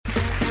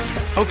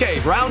Okay,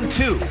 round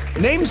 2.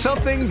 Name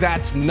something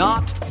that's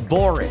not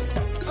boring.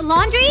 A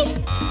laundry?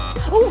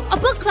 Ooh, a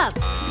book club.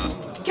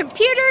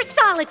 Computer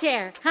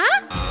solitaire,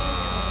 huh?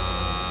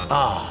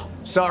 Ah,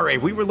 sorry,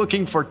 we were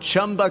looking for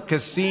Chumba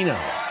Casino.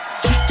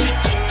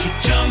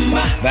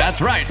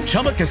 That's right,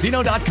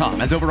 ChumbaCasino.com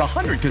has over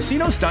 100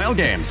 casino-style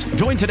games.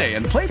 Join today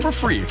and play for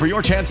free for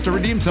your chance to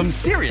redeem some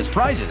serious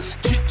prizes.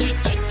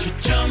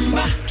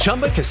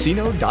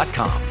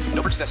 ChumbaCasino.com.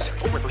 No purchase necessary.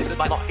 Void where prohibited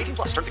by law. 18+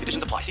 terms and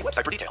conditions apply. See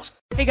website for details.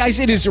 Hey guys,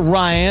 it is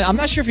Ryan. I'm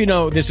not sure if you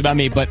know this about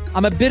me, but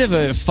I'm a bit of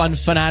a fun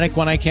fanatic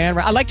when I can.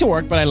 I like to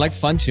work, but I like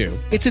fun too.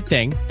 It's a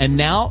thing. And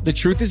now the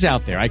truth is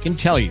out there. I can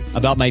tell you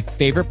about my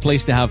favorite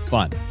place to have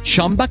fun.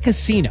 Chumba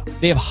Casino.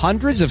 They have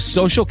hundreds of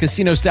social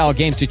casino style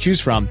games to choose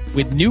from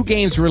with new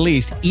games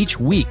released each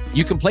week.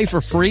 You can play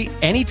for free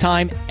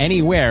anytime,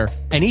 anywhere.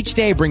 And each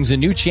day brings a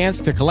new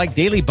chance to collect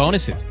daily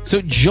bonuses. So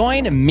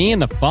join me in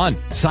the fun.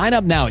 Sign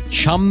up now at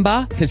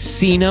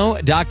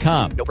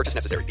ChumbaCasino.com. No purchase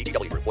necessary.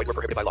 VGW Group. Void where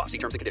prohibited by law. See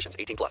terms and conditions.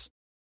 18+.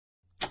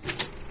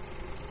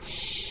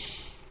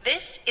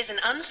 This is an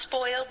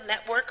Unspoiled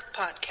Network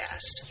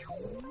podcast.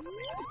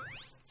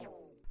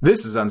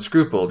 This is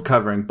Unscrupled,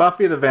 covering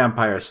Buffy the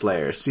Vampire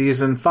Slayer,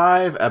 Season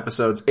 5,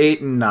 Episodes 8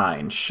 and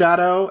 9,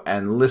 Shadow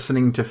and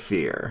Listening to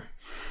Fear.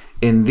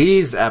 In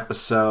these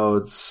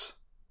episodes...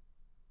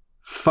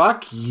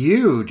 Fuck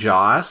you,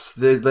 Joss.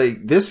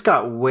 This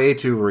got way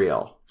too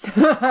real.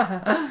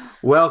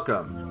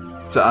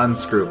 Welcome to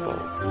Unscrupled.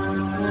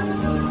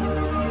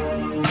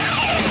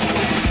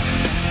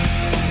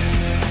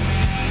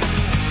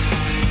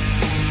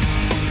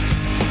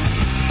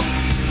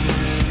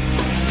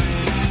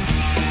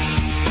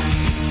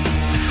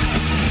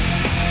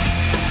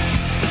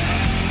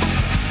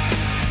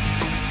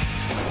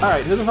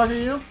 Alright, who the fuck are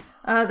you?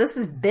 This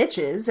is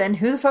Bitches, and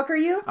who the fuck are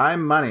you?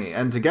 I'm Money,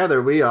 and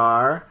together we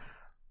are...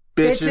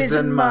 Bitches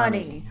and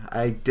Money.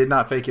 I did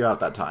not fake you out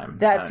that time.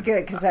 That's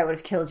good, because I would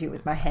have killed you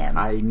with my hands.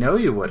 I know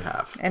you would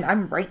have. And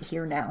I'm right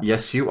here now.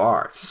 Yes, you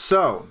are.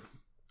 So,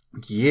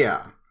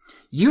 yeah.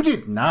 You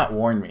did not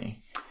warn me.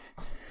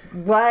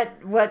 What?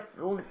 I'm not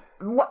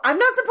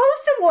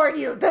supposed to warn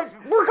you. That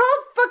we're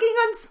called fucking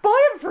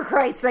Unspoiled, for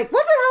Christ's sake.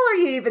 What the hell are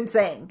you even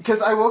saying?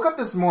 Because I woke up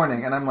this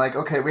morning, and I'm like,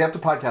 okay, we have to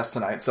podcast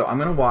tonight, so I'm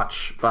going to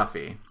watch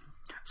Buffy.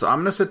 So I'm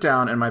going to sit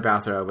down in my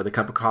bathrobe with a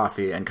cup of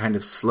coffee and kind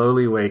of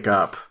slowly wake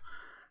up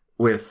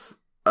with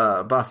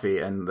Buffy,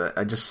 and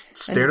I just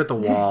stared at the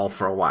wall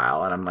for a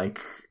while, and I'm like,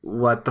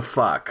 what the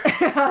fuck?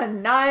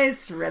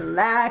 Nice,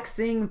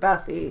 relaxing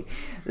Buffy.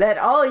 Let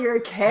all your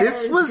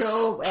cares go away. This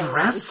was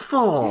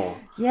stressful.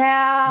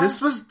 Yeah.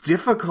 This was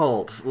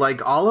difficult.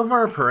 Like, all of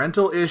our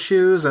parental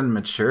issues and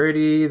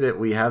maturity that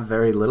we have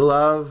very little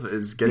of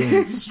is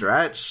getting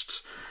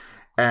stretched.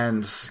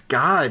 And,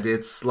 God,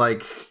 it's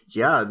like,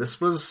 yeah, this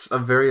was a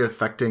very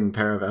affecting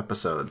pair of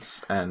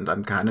episodes, and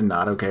I'm kind of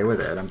not okay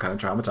with it. I'm kind of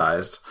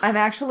traumatized. I'm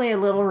actually a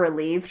little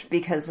relieved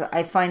because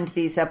I find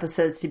these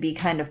episodes to be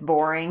kind of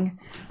boring.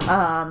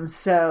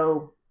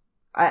 So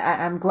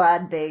I'm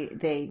glad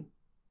they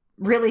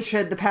really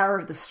showed the power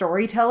of the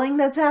storytelling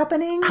that's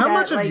happening. How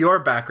much of your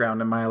background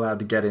am I allowed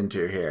to get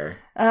into here?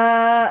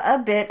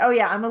 A bit. Oh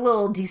yeah, I'm a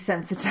little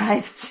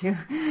desensitized to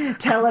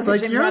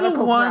television. Like, you're medical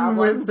the one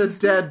problems. with the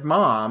dead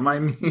mom. I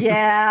mean,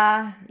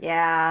 yeah.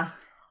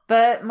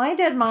 But my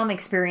dead mom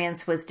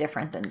experience was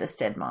different than this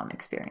dead mom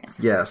experience.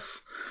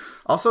 Yes.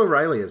 Also,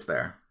 Riley is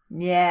there.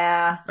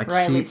 Yeah, I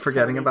Riley's keep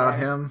forgetting totally about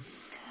there. him.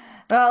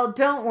 Well,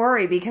 don't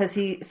worry, because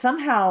he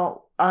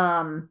somehow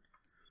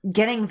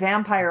getting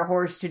vampire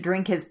whores to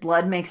drink his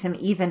blood makes him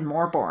even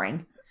more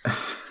boring.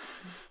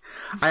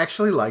 I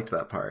actually liked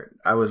that part.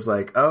 I was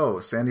like, oh,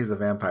 Sandy's a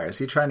vampire. Is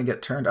he trying to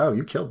get turned? Oh,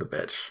 you killed the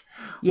bitch.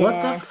 Yeah.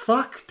 What the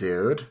fuck,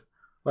 dude?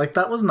 Like,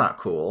 that was not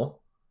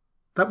cool.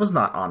 That was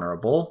not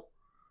honorable.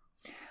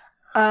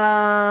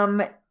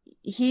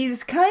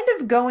 He's kind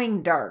of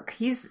going dark.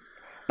 He's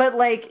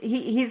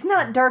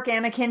not dark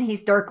Anakin,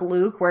 he's dark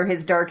Luke, where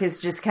his dark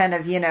is just kind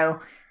of,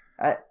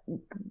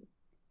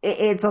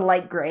 it's a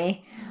light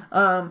gray.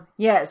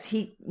 Yes,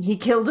 he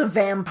killed a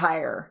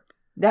vampire.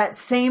 That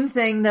same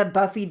thing that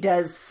Buffy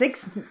does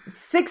six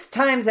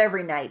times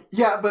every night.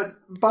 Yeah, but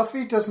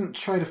Buffy doesn't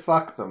try to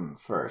fuck them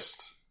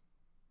first.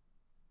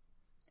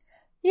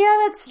 Yeah,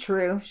 that's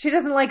true. She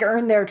doesn't,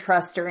 earn their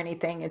trust or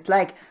anything. It's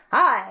like,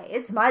 hi,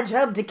 it's my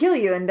job to kill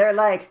you. And they're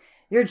like,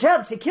 your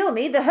job to kill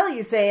me? The hell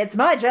you say, it's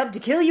my job to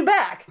kill you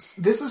back.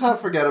 This is how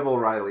forgettable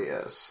Riley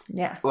is.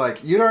 Yeah.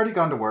 Like, you'd already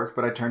gone to work,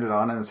 but I turned it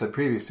on and it said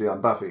previously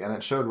on Buffy. And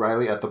it showed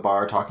Riley at the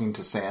bar talking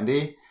to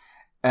Sandy.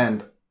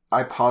 And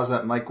I paused it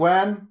and like,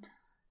 Gwen,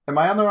 am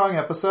I on the wrong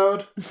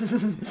episode?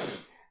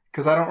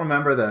 Because I don't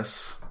remember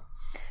this.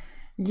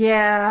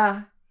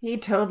 Yeah, he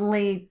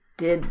totally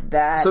did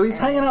that. So he's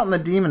hanging out in the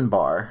demon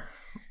bar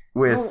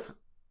with... Well,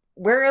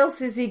 where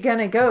else is he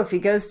gonna go? If he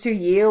goes to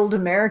Ye Olde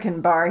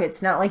American bar,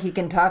 it's not like he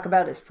can talk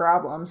about his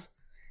problems.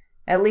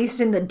 At least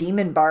in the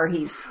demon bar,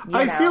 he's,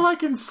 I feel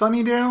like in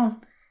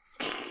Sunnydale,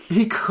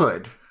 he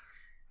could.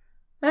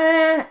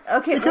 Okay.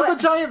 Because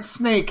the giant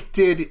snake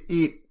did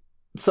eat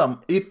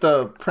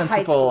the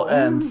principal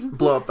and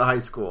blow up the high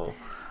school.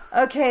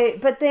 Okay,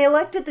 but they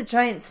elected the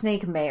giant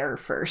snake mayor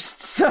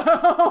first,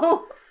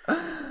 so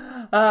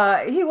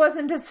he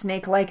wasn't a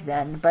snake like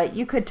then, but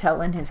you could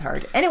tell in his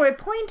heart. Anyway,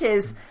 point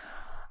is,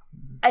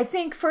 I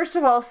think, first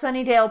of all,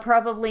 Sunnydale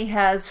probably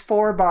has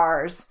 4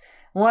 bars.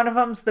 One of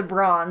them's the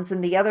Bronze,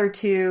 and the other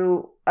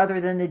 2, other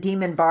than the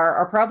Demon Bar,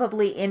 are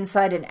probably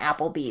inside an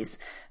Applebee's.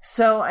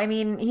 So, I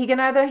mean, he can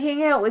either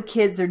hang out with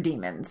kids or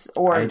demons.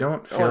 Or I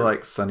don't feel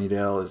like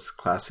Sunnydale is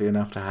classy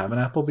enough to have an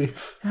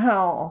Applebee's.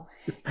 Oh,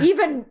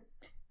 even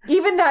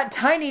that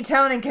tiny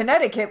town in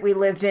Connecticut we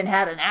lived in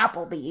had an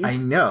Applebee's. I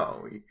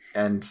know.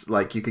 And,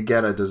 like, you could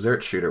get a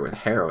dessert shooter with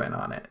heroin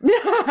on it.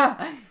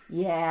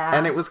 Yeah.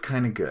 And it was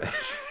kind of good.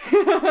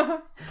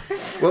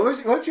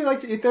 What did you like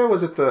to eat there?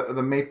 Was it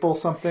the maple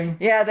something?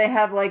 Yeah, they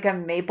have, like, a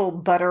maple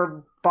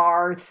butter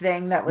bar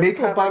thing that was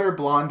Maple butter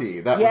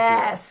blondie. That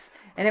was it.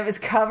 And it was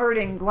covered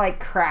in,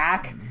 like,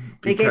 crack.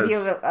 They gave you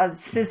a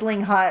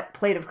sizzling hot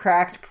plate of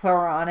crack to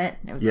pour on it.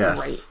 It was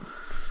great.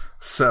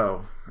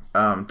 So,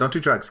 don't do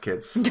drugs,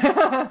 kids.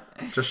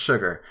 Just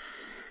sugar.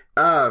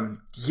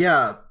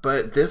 Yeah,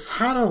 but this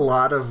had a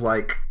lot of,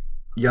 like,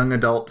 young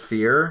adult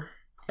fear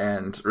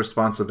and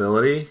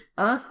responsibility.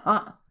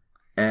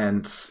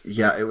 And,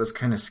 yeah, it was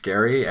kind of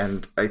scary.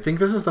 And I think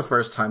this is the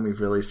first time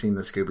we've really seen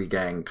the Scooby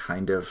Gang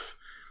kind of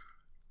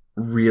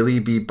really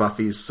be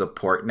Buffy's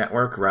support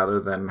network rather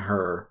than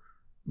her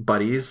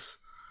buddies.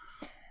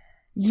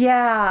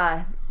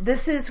 Yeah,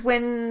 this is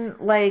when,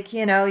 like,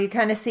 you know, you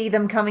kind of see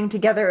them coming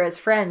together as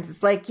friends.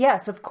 It's like,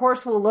 yes, of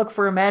course we'll look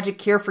for a magic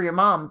cure for your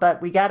mom,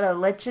 but we gotta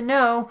let you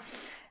know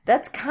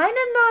that's kind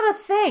of not a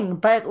thing.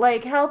 But,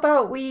 like, how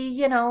about we,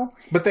 you know...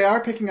 But they are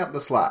picking up the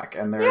slack,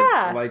 and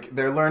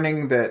they're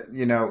learning that,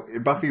 you know,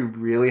 Buffy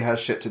really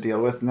has shit to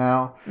deal with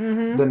now.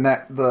 Mm-hmm.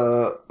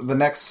 The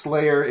next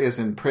Slayer is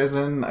in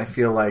prison. I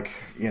feel like,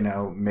 you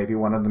know, maybe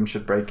one of them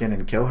should break in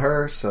and kill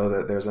her so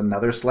that there's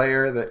another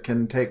Slayer that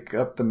can take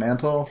up the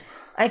mantle.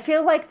 I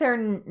feel like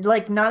they're,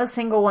 like, not a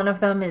single one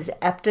of them is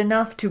apt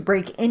enough to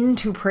break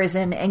into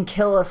prison and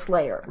kill a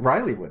Slayer.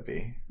 Riley would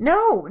be.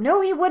 No,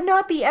 he would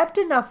not be apt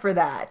enough for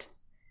that.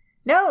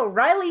 No,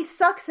 Riley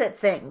sucks at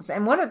things,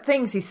 and one of the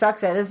things he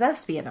sucks at is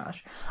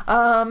espionage.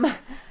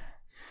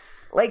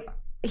 Like,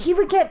 he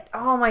would get,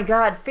 oh my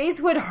god, Faith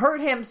would hurt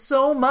him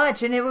so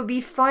much, and it would be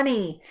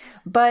funny.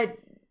 But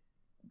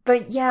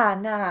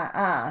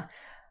yeah,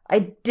 I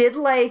did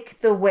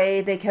like the way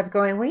they kept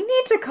going, we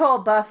need to call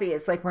Buffy.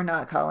 It's like, we're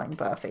not calling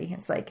Buffy.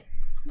 It's like,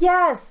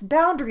 yes,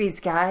 boundaries,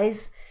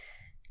 guys.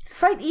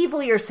 Fight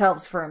evil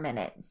yourselves for a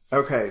minute.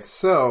 Okay,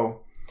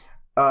 so...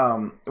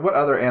 what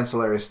other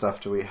ancillary stuff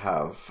do we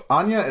have?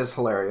 Anya is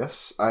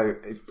hilarious. I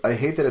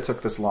hate that it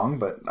took this long,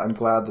 but I'm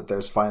glad that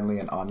there's finally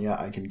an Anya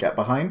I can get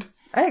behind.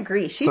 I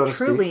agree. She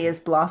truly is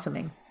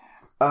blossoming.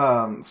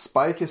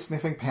 Spike is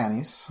sniffing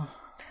panties.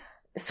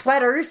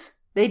 Sweaters.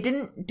 They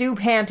didn't do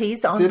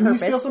panties on purpose. Didn't he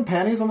steal some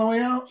panties on the way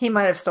out? He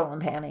might have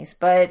stolen panties,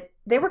 but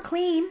they were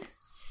clean.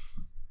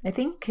 I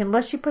think,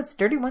 unless she puts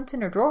dirty ones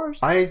in her drawers.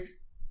 I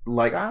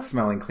like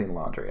smelling clean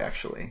laundry,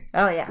 actually.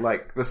 Oh, yeah.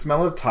 Like, the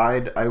smell of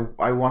Tide,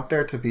 I want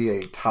there to be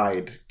a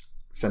Tide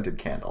scented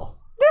candle.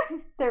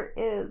 There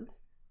is.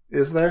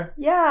 Is there?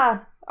 Yeah.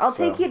 I'll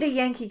take you to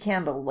Yankee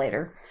Candle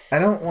later. I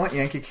don't want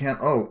Yankee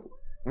Candle. Oh,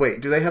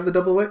 wait, do they have the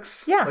double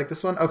wicks? Yeah. Like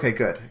this one? Okay,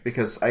 good.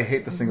 Because I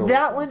hate the single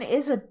That ones. one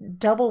is a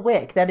double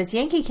wick. That is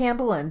Yankee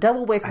Candle and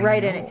double wick in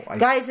it.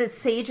 Guys, it's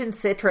sage and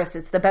citrus.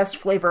 It's the best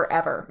flavor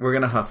ever. We're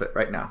going to huff it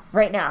right now.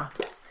 Right now.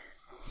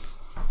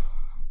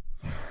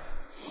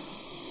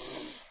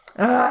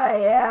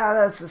 Yeah,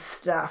 that's the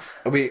stuff.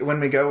 When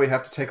we go, we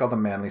have to take all the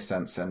manly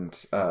scents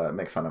and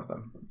make fun of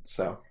them.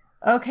 So,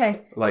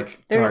 okay,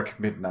 like Dark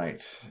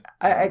Midnight.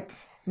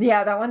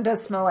 Yeah, that one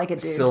does smell like a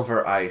dude.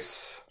 Silver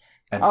Ice.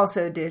 And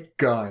also, dude.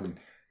 Gun.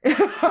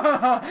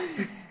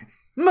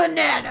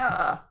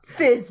 Banana.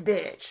 Fizz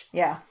bitch.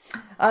 Yeah.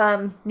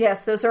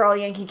 Yes, those are all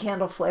Yankee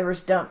Candle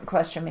flavors. Don't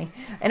question me.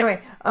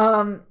 Anyway,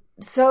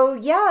 so,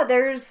 yeah,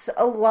 there's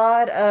a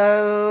lot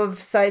of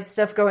side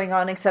stuff going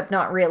on, except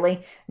not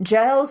really.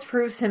 Giles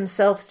proves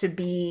himself to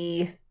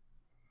be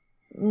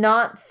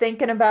not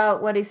thinking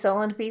about what he's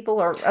selling to people,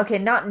 or, okay,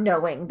 not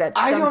knowing that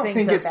some things are bad. I don't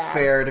think it's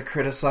fair to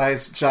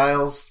criticize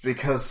Giles,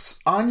 because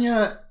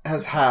Anya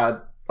has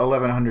had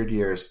 1,100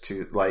 years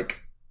to,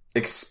 like,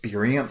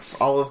 experience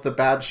all of the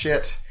bad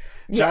shit.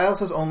 Yes. Giles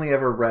has only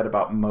ever read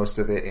about most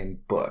of it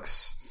in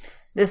books.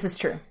 This is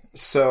true.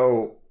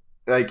 So,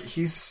 like,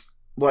 he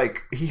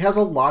has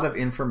a lot of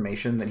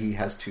information that he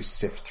has to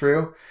sift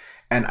through,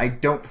 and I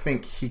don't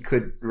think he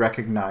could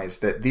recognize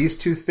that these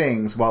two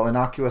things, while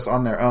innocuous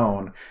on their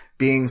own,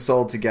 being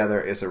sold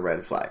together is a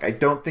red flag. I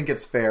don't think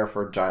it's fair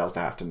for Giles to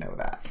have to know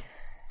that.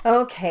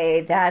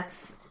 Okay,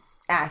 that's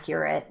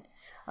accurate.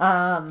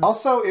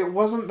 Also, it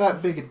wasn't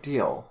that big a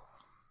deal.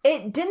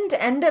 It didn't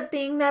end up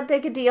being that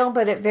big a deal,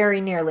 but it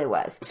very nearly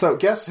was. So,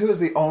 guess who is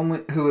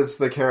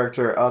the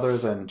character other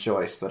than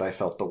Joyce that I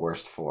felt the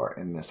worst for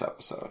in this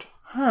episode?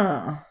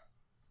 Huh.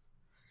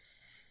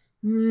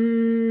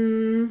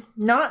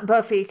 Not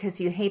Buffy, because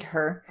you hate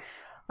her.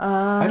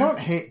 I don't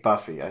hate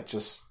Buffy. I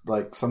just,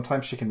 like,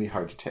 sometimes she can be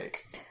hard to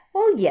take.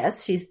 Well,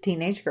 yes, she's a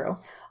teenage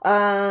girl.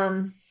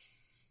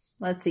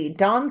 Let's see.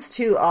 Dawn's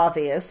too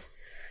obvious.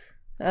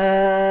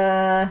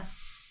 It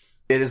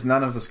is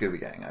none of the Scooby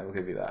Gang. I will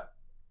give you that.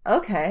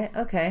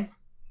 Okay.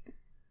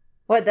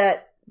 What,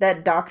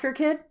 that doctor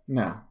kid?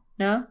 No.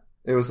 No?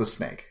 It was the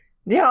snake.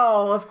 Yeah,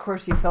 oh, of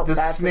course you felt The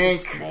bad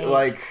snake, for the snake.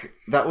 like,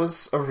 that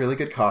was a really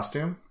good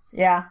costume.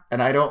 Yeah.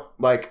 And I don't,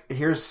 like,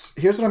 here's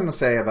what I'm going to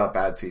say about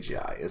bad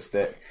CGI, is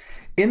that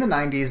in the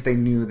 90s, they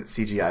knew that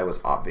CGI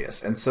was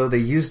obvious, and so they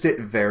used it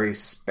very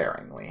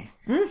sparingly.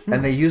 Mm-hmm.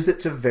 And they used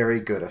it to very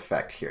good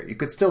effect here. You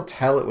could still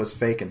tell it was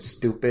fake and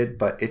stupid,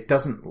 but it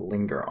doesn't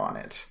linger on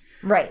it.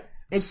 Right.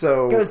 It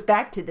goes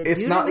back to the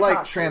It's dude not in the like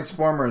costume.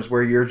 Transformers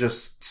where you're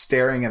just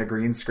staring at a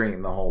green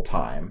screen the whole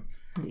time.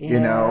 Yeah. You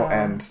know,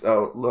 and,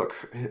 oh,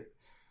 look, Shia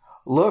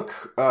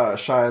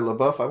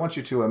LaBeouf, I want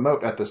you to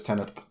emote at this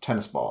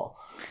tennis ball.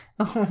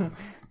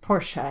 Poor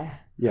Shia.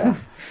 Yeah.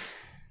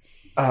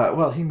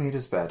 Well, he made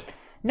his bed.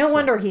 No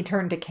wonder he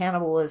turned to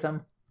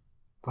cannibalism.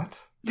 What?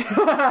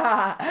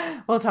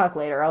 We'll talk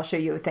later. I'll show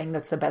you a thing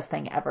that's the best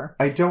thing ever.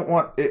 I don't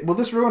want... Will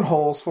this ruin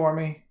holes for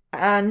me?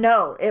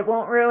 No, it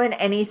won't ruin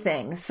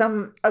anything.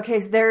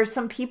 There are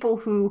some people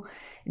who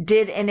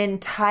did an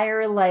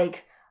entire,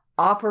 like,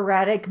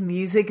 operatic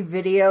music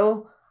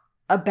video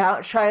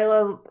about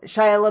Shia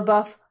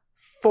LaBeouf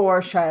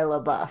for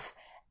Shia LaBeouf.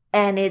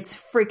 And it's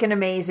freaking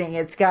amazing.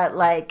 It's got,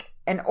 like,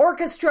 an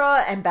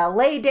orchestra and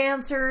ballet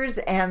dancers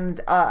and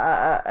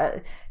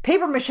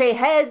paper mache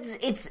heads.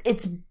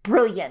 It's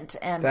brilliant.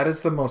 And that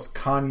is the most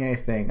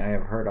Kanye thing I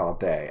have heard all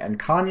day. And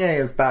Kanye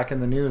is back in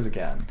the news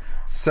again.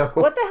 So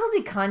what the hell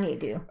did Kanye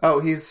do?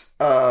 Oh,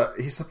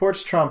 he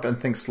supports Trump and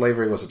thinks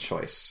slavery was a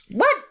choice.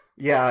 What?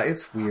 Yeah,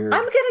 it's weird.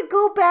 I'm gonna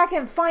go back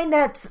and find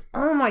that.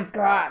 Oh my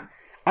god.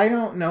 I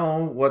don't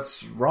know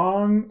what's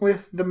wrong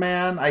with the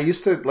man. I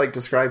used to like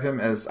describe him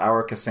as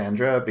our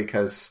Cassandra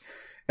because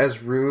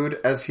as rude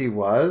as he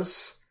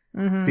was,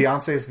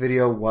 Beyonce's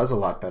video was a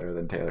lot better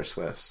than Taylor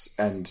Swift's.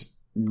 And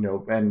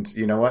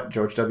you know what?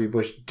 George W.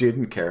 Bush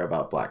didn't care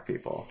about black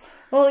people.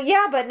 Well,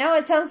 yeah, but now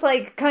it sounds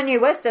like Kanye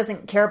West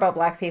doesn't care about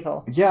black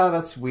people. Yeah,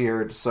 that's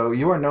weird. So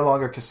you are no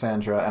longer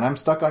Cassandra, and I'm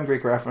stuck on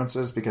Greek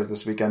references because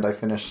this weekend I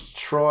finished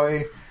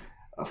Troy,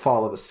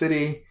 Fall of a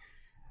City,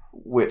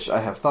 which I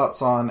have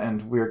thoughts on,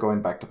 and we're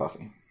going back to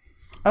Buffy.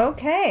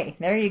 Okay,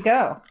 there you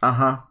go.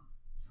 Uh-huh.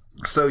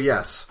 So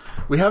yes,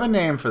 we have a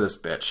name for this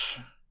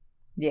bitch.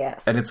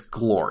 Yes. And it's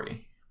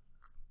Glory.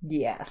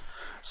 Yes.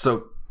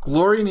 So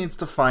Glory needs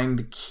to find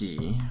the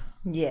key.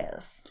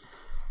 Yes.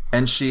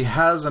 And she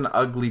has an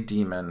ugly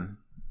demon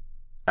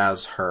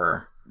as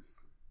her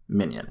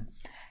minion.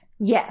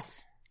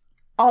 Yes.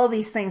 All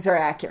these things are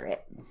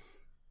accurate.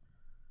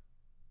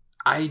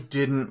 I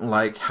didn't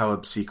like how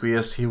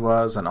obsequious he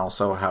was, and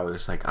also how he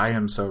was like, I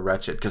am so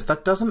wretched. Because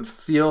that doesn't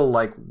feel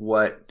like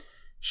what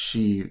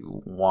she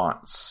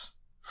wants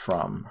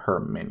from her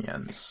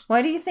minions.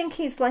 Why do you think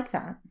he's like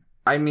that?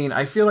 I mean,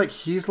 I feel like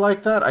he's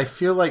like that. I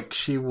feel like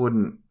she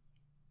wouldn't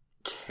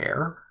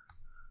care.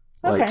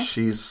 Okay. Like,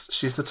 she's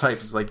the type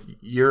who's like,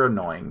 you're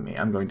annoying me.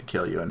 I'm going to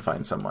kill you and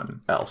find someone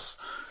else.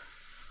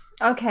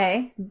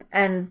 Okay.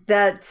 And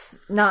that's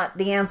not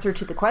the answer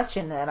to the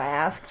question that I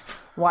asked.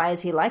 Why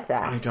is he like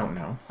that? I don't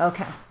know.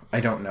 Okay. I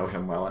don't know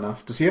him well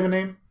enough. Does he have a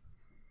name?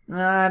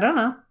 I don't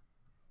know.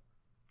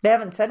 They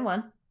haven't said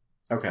one.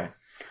 Okay.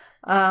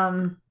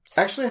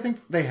 Actually, I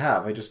think they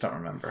have. I just don't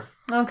remember.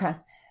 Okay.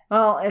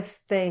 Well, if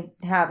they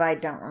have, I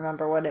don't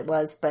remember what it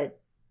was, but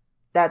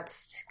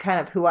that's kind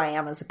of who I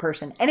am as a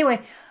person.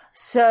 Anyway,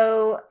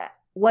 so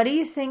what do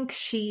you think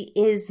she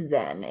is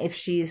then, if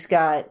she's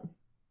got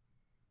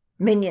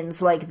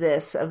minions like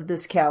this, of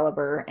this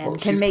caliber, and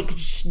can make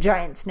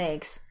giant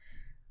snakes?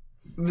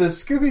 The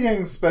Scooby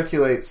Gang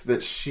speculates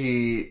that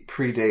she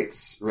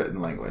predates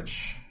written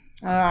language.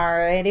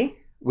 Alrighty.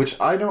 Which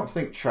I don't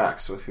think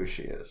tracks with who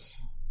she is.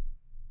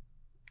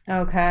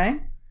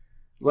 Okay.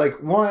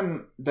 Like,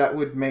 one, that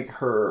would make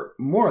her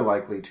more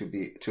likely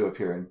to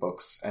appear in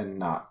books and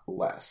not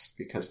less,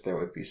 because there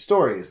would be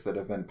stories that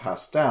have been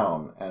passed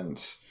down,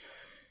 and...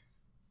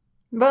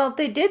 Well,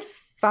 they did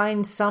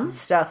find some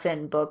stuff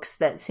in books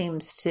that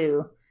seems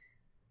to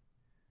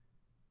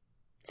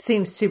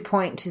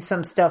point to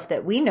some stuff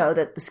that we know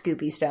that the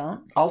Scoobies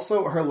don't.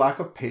 Also, her lack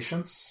of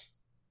patience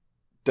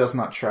does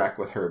not track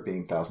with her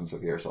being thousands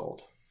of years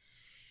old.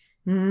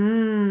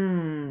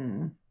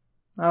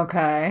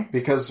 Okay.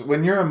 Because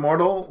when you're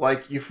immortal,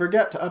 like, you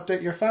forget to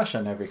update your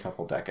fashion every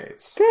couple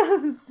decades.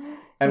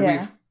 And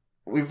yeah.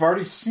 we've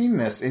already seen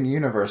this in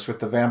universe with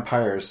the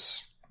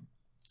vampires,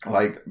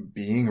 like,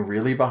 being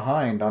really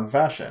behind on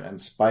fashion. And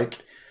Spike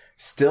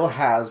still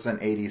has an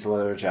 80s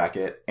leather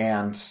jacket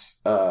and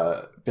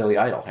Billy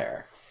Idol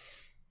hair.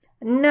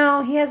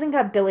 No, he hasn't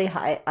got Billy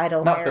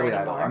Idol Not hair Billy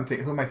anymore. Idol.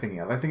 Who am I thinking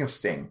of? I'm thinking of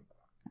Sting.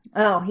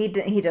 Oh, he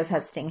does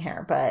have Sting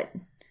hair, but,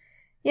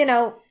 you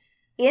know,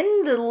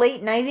 in the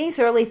late 90s,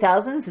 early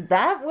 2000s,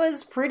 that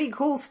was pretty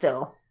cool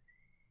still.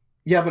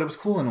 Yeah, but it was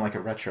cool in, like, a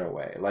retro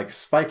way. Like,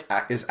 Spike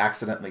is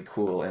accidentally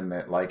cool in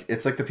that, like,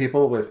 it's like the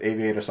people with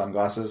aviator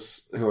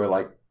sunglasses who are,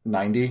 like,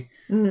 90.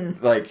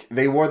 Like,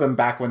 they wore them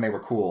back when they were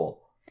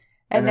cool.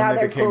 And then now they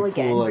they're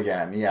became cool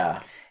again.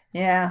 Yeah.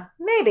 Yeah,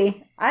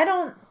 maybe.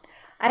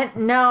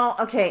 No,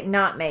 okay,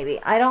 not maybe.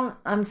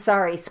 I'm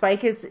sorry.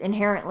 Spike is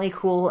inherently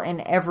cool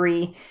in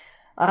every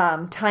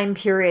time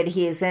period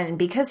he is in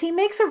because he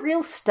makes a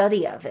real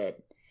study of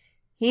it.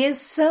 He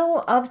is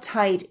so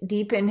uptight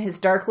deep in his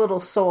dark little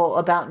soul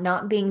about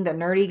not being the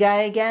nerdy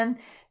guy again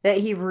that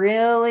he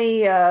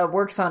really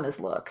works on his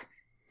look.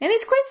 And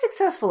he's quite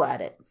successful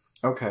at it.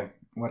 Okay,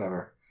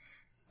 whatever.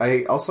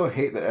 I also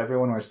hate that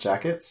everyone wears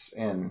jackets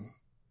in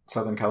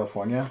Southern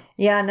California.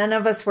 Yeah, none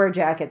of us wear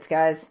jackets,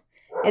 guys.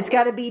 It's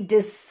got to be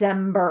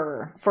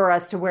December for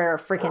us to wear a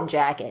freaking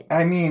jacket.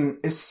 I mean,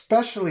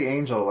 especially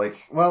Angel. Like,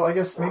 well, I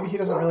guess maybe he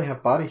doesn't really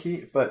have body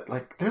heat, but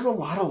like, there's a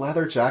lot of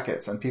leather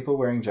jackets and people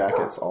wearing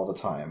jackets all the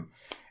time.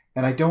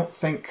 And I don't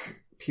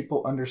think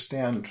people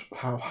understand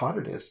how hot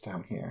it is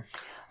down here.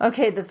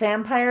 Okay, the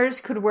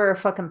vampires could wear a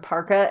fucking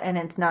parka and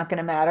it's not going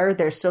to matter.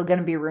 They're still going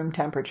to be room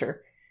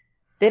temperature.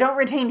 They don't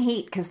retain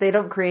heat because they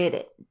don't create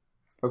it.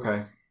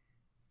 Okay.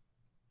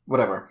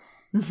 Whatever.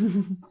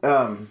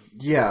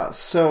 Yeah,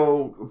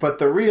 so, but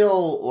the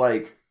real,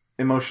 like,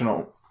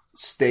 emotional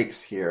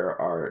stakes here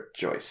are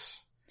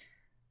Joyce.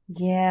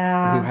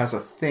 Yeah. Who has a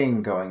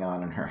thing going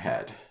on in her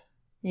head.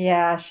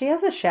 Yeah, she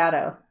has a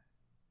shadow.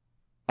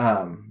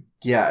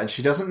 Yeah, and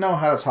she doesn't know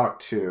how to talk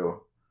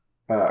to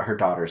her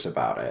daughters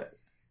about it.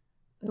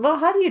 Well,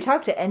 how do you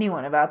talk to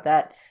anyone about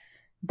that?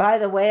 By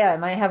the way, I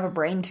might have a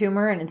brain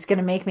tumor and it's going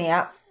to make me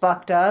act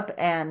fucked up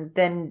and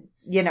then,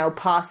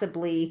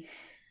 possibly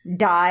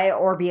die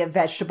or be a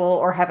vegetable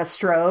or have a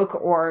stroke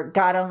or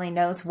God only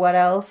knows what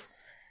else.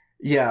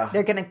 Yeah.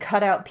 They're going to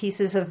cut out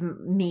pieces of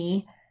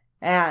me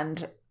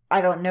and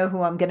I don't know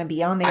who I'm going to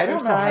be on the other side. I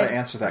don't know how to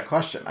answer that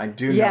question. I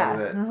do know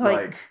that,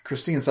 like,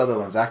 Christine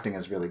Sutherland's acting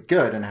is really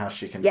good in how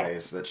she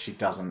conveys that she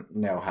doesn't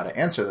know how to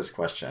answer this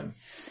question.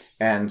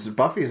 And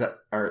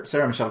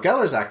Sarah Michelle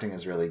Gellar's acting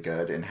is really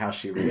good in how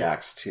she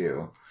reacts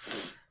to,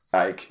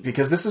 like,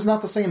 because this is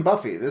not the same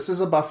Buffy. This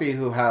is a Buffy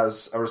who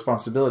has a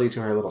responsibility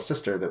to her little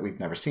sister that we've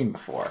never seen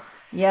before.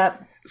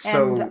 Yep.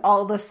 So, and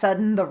all of a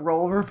sudden, the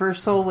role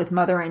reversal with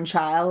mother and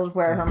child,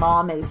 where her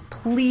mom is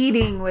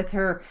pleading with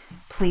her,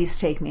 please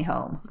take me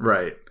home.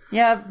 Right.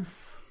 Yep.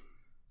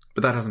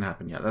 But that hasn't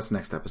happened yet. That's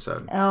next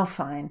episode. Oh,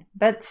 fine.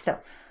 But still.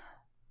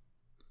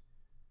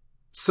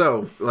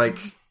 So, like,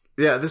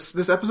 yeah,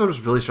 this episode was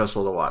really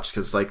stressful to watch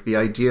because, like, the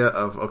idea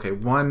of, okay,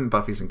 one,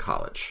 Buffy's in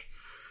college.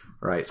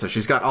 Right, so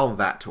she's got all of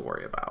that to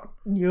worry about.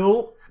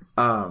 Yup.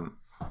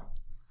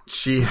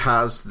 She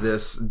has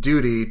this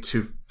duty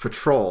to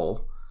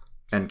patrol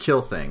and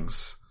kill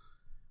things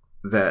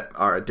that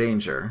are a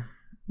danger.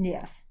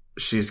 Yes.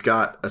 She's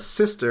got a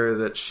sister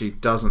that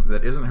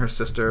that isn't her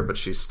sister, but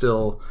she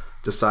still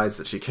decides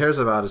that she cares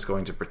about, is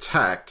going to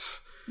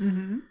protect.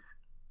 Mm-hmm.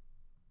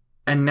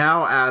 And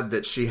now add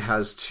that she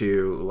has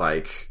to,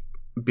 like,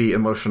 be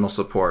emotional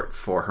support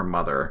for her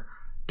mother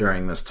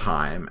during this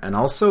time, and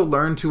also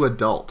learn to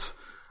adult.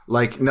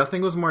 Like,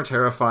 nothing was more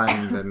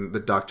terrifying than the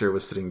doctor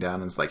was sitting down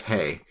and was like,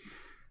 hey,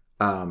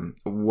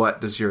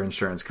 what does your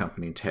insurance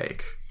company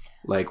take?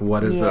 Like,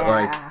 what is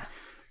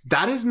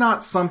that is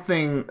not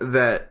something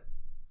that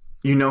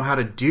you know how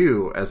to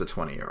do as a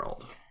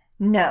 20-year-old.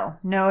 No,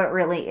 it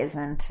really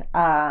isn't.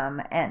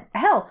 And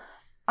hell,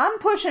 I'm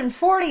pushing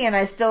 40 and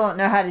I still don't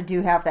know how to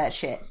do half that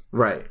shit.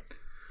 Right.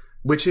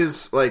 Which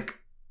is, like,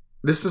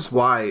 this is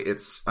why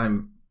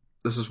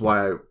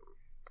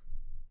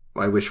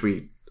I wish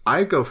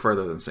I go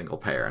further than single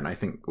payer, and I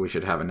think we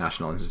should have a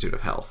National Institute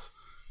of Health.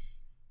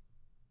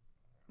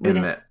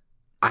 That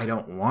I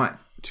don't want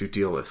to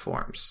deal with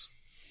forms.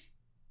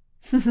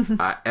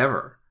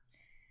 Ever.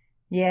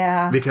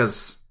 Yeah.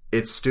 Because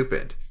it's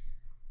stupid.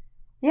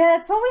 Yeah,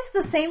 it's always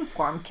the same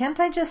form. Can't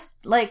I just,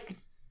 like,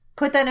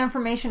 put that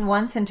information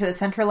once into a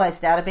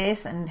centralized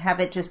database and have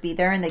it just be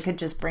there and they could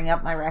just bring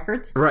up my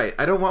records? Right.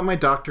 I don't want my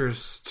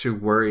doctors to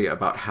worry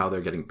about how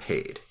they're getting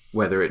paid,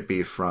 whether it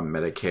be from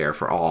Medicare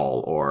for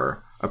All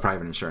or a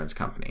private insurance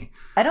company.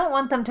 I don't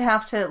want them to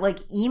have to, like,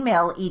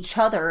 email each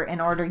other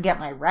in order to get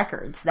my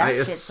records. I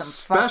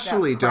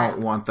especially don't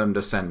want them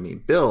to send me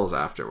bills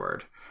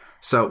afterward.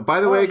 So, by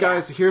the way,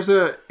 guys, here's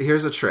a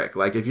trick.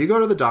 Like, if you go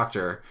to the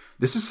doctor,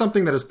 this is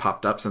something that has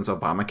popped up since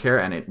Obamacare,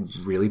 and it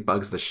really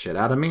bugs the shit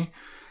out of me.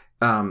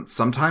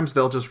 Sometimes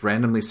they'll just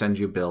randomly send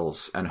you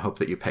bills and hope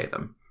that you pay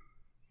them.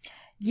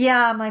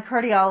 Yeah, my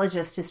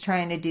cardiologist is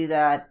trying to do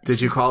that.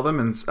 Did you call them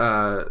and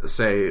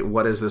say,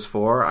 what is this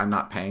for? I'm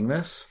not paying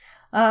this?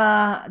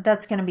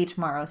 That's going to be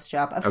tomorrow's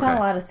job. I've got a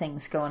lot of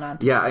things going on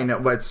tomorrow. Yeah, I know.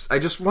 But I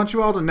just want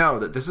you all to know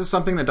that this is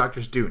something that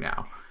doctors do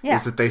now. Yeah.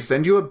 Is that they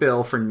send you a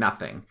bill for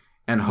nothing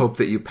and hope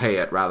that you pay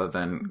it rather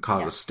than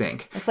cause a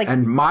stink. It's like,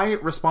 and my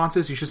response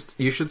is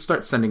you should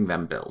start sending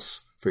them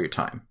bills for your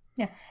time.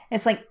 Yeah.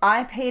 It's like,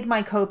 I paid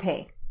my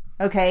copay.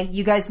 Okay?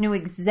 You guys knew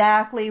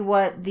exactly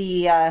what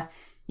the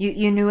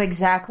you knew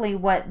exactly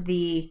what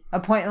the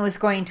appointment was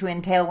going to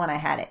entail when I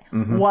had it.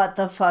 Mm-hmm. What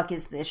the fuck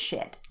is this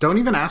shit? Don't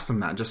even ask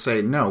them that. Just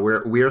say, no,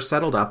 we are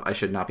settled up. I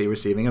should not be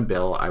receiving a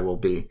bill. I will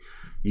be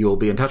You will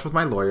be in touch with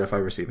my lawyer if I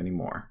receive any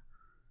more.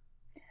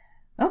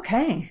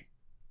 Okay.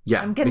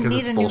 Yeah, I'm going to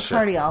need a new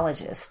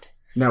cardiologist.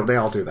 No, they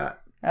all do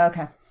that.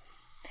 Okay.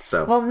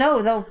 So. Well,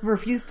 no, they'll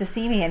refuse to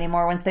see me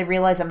anymore once they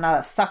realize I'm not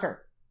a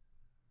sucker.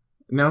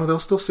 No, they'll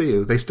still see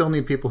you. They still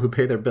need people who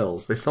pay their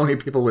bills. They still need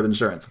people with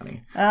insurance,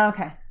 honey.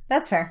 Okay.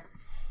 That's fair.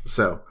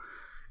 So,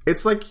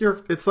 it's like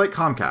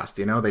Comcast,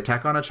 you know? They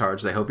tack on a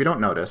charge, they hope you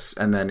don't notice,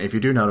 and then if you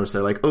do notice,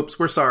 they're like, oops,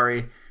 we're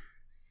sorry.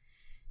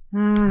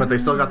 But they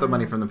still got the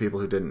money from the people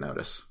who didn't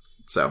notice.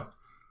 So,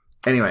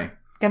 anyway.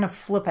 Gonna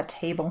flip a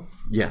table.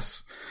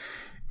 Yes.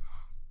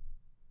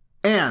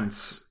 And,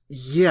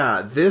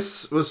 yeah,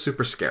 this was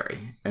super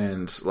scary.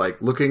 And,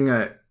 like, looking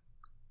at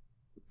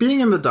being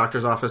in the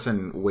doctor's office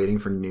and waiting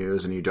for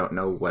news and you don't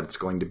know what it's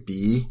going to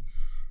be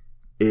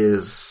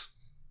is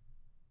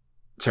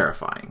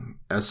terrifying.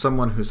 As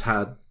someone who's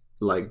had,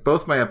 like,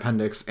 both my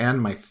appendix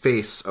and my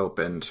face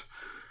opened.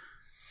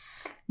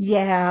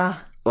 Yeah.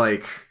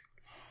 Like,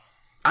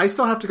 I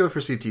still have to go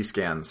for CT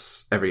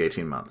scans every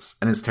 18 months,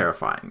 and it's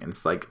terrifying. And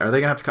it's like, are they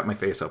going to have to cut my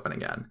face open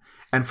again?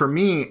 And for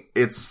me,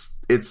 it's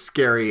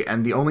scary,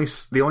 and the only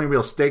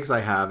real stakes I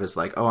have is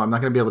like, oh, I'm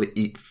not going to be able to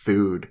eat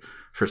food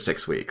for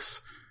 6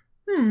 weeks.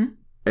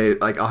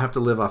 Like, I'll have to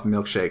live off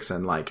milkshakes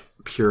and, like,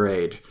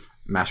 pureed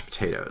mashed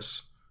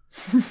potatoes.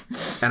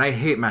 And I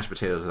hate mashed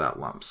potatoes without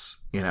lumps,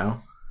 you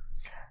know?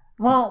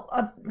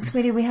 Well,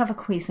 sweetie, we have a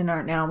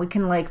Cuisinart now. We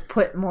can, like,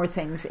 put more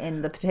things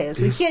in the potatoes.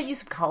 We can't use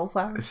some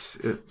cauliflower.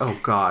 Oh,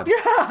 God.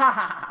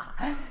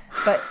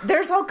 But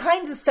there's all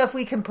kinds of stuff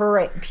we can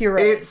puree.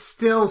 It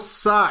still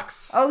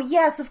sucks. Oh,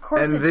 yes, of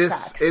course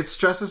sucks. It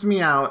stresses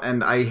me out,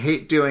 and I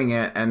hate doing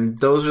it, and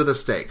those are the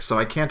stakes. So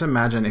I can't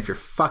imagine if your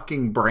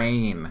fucking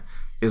brain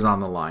is on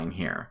the line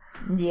here.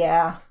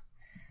 Yeah.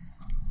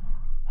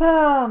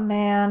 Oh,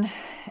 man.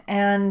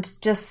 And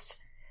just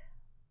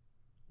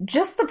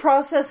the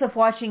process of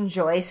watching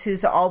Joyce,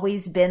 who's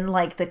always been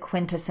like the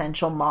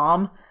quintessential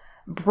mom,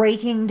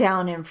 breaking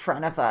down in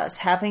front of us,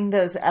 having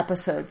those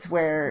episodes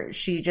where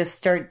she just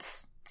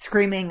starts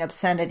screaming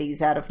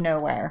obscenities out of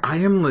nowhere. I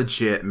am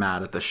legit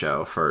mad at the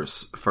show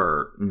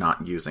for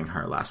not using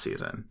her last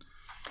season.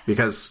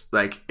 Because,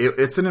 like,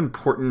 it's an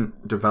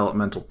important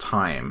developmental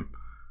time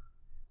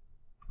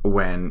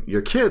when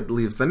your kid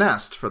leaves the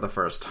nest for the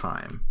first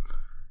time.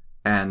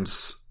 And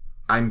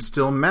I'm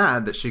still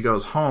mad that she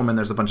goes home and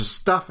there's a bunch of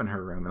stuff in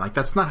her room. And, like,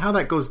 that's not how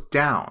that goes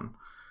down.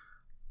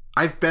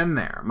 I've been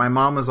there. My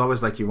mom was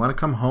always like, you want to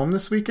come home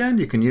this weekend?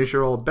 You can use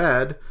your old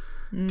bed.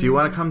 Do you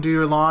want to come do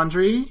your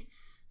laundry?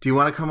 Do you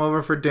want to come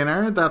over for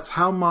dinner? That's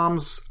how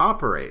moms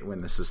operate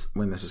when this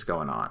is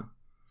going on.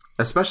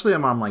 Especially a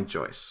mom like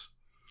Joyce.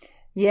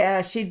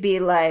 Yeah, she'd be,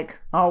 like,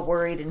 all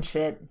worried and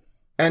shit.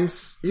 And,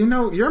 you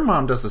know, your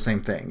mom does the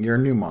same thing. Your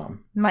new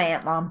mom. My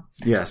aunt mom.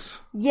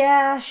 Yes.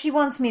 Yeah, she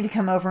wants me to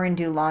come over and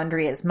do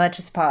laundry as much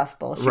as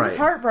possible. She was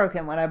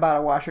heartbroken when I bought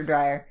a washer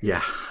dryer.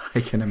 Yeah, I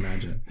can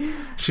imagine.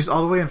 She's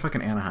all the way in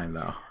fucking Anaheim,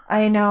 though.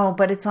 I know,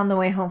 but it's on the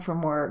way home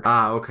from work.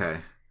 Ah,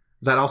 okay.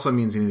 That also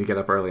means you need to get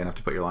up early enough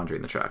to put your laundry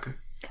in the truck.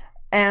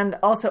 And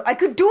also, I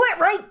could do it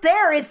right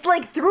there. It's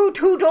like through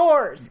 2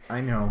 doors.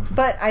 I know.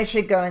 But I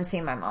should go and see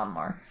my mom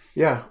more.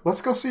 Yeah,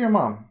 let's go see your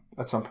mom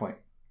at some point.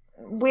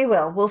 We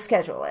will. We'll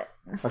schedule it.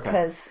 Okay.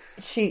 Because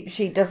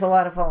she does a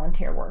lot of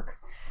volunteer work.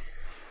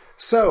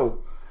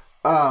 So,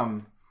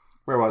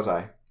 where was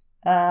I?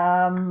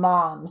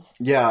 Moms.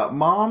 Yeah,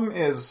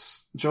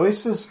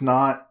 Joyce is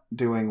not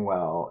doing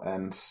well.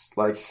 And,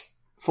 like,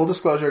 full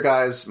disclosure,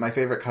 guys, my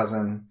favorite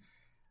cousin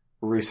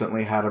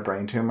recently had a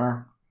brain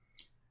tumor.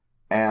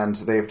 And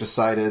they've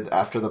decided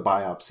after the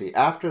biopsy,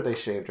 after they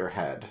shaved her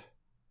head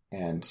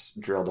and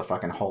drilled a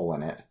fucking hole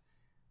in it,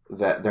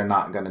 that they're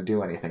not going to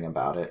do anything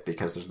about it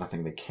because there's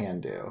nothing they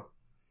can do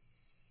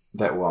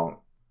that won't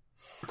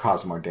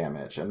cause more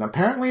damage. And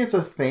apparently it's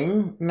a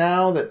thing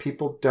now that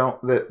people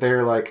that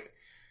they're like,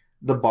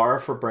 the bar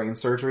for brain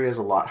surgery is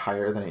a lot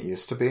higher than it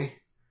used to be.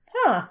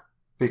 Huh.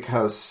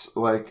 Because,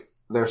 like,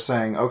 they're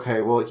saying,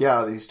 okay, well,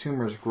 yeah, these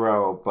tumors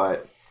grow,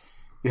 but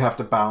you have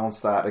to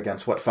balance that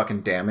against what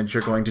fucking damage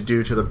you're going to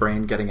do to the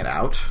brain getting it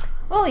out.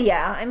 Well,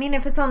 yeah. I mean,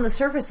 if it's on the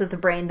surface of the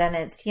brain, then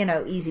it's, you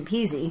know, easy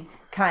peasy,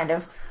 kind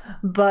of.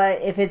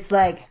 But if it's,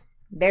 like,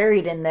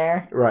 buried in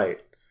there.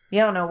 Right. You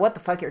don't know what the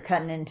fuck you're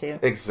cutting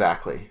into.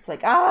 Exactly. It's like,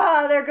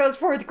 there goes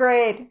 4th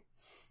grade.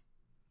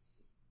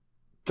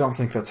 Don't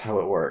think that's how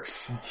it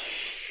works.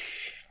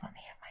 Shh. Let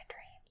me have my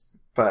dreams.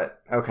 But,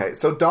 okay.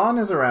 So Dawn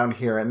is around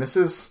here, and this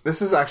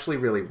is actually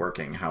really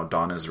working, how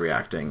Dawn is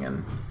reacting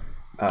and,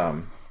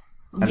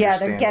 yeah,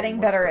 they're getting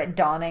better at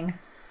dawning.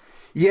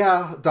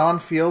 Yeah, Dawn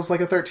feels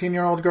like a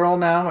 13-year-old girl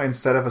now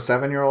instead of a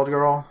 7-year-old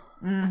girl.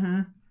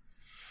 Mm-hmm.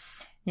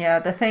 Yeah,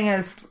 the thing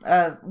is,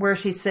 where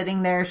she's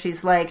sitting there,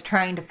 she's, like,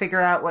 trying to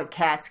figure out what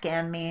CAT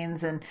scan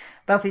means, and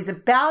Buffy's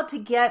about to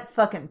get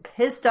fucking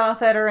pissed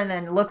off at her, and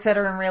then looks at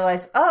her and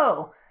realizes,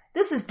 oh,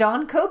 this is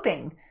Dawn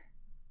coping.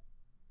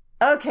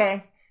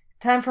 Okay,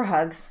 time for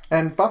hugs.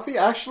 And Buffy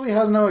actually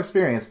has no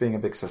experience being a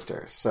big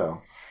sister,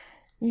 so...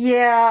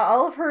 Yeah,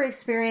 all of her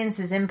experience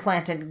is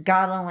implanted.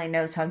 God only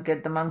knows how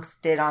good the monks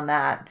did on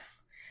that.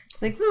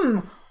 It's like,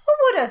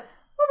 what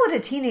would a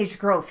teenage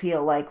girl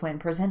feel like when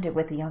presented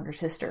with a younger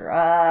sister?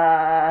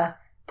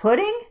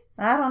 Pudding?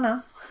 I don't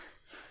know.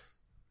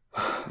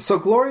 So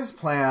Glory's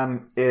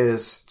plan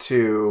is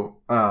to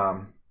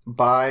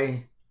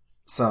buy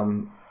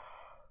some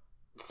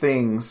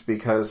things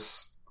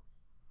because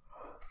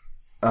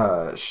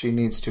she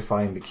needs to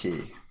find the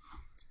key.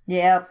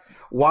 Yep.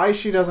 Why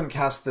she doesn't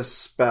cast this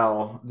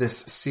spell, this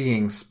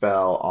seeing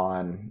spell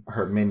on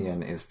her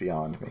minion is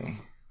beyond me.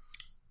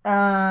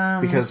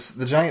 Because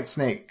the giant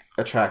snake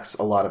attracts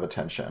a lot of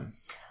attention.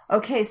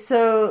 Okay,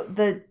 so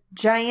the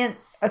giant...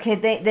 Okay,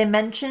 they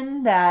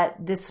mention that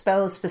this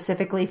spell is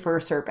specifically for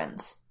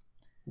serpents.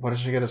 Why did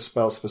she get a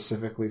spell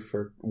specifically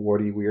for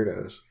warty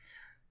weirdos?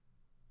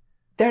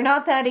 They're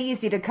not that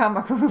easy to come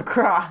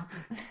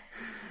across.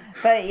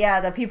 But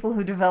yeah, the people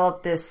who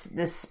developed this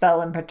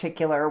spell in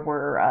particular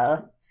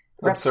were...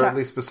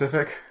 absurdly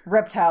specific?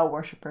 Reptile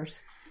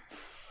worshippers.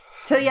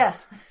 So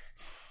yes.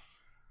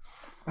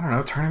 I don't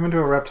know, turn him into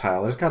a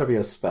reptile. There's got to be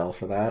a spell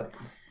for that.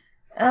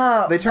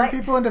 Oh, they turn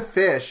people into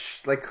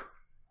fish. Like...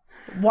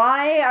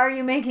 Why are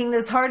you making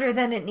this harder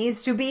than it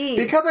needs to be?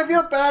 Because I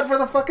feel bad for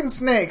the fucking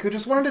snake who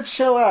just wanted to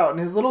chill out in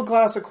his little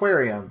glass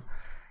aquarium.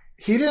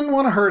 He didn't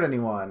want to hurt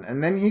anyone,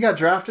 and then he got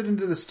drafted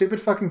into the stupid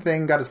fucking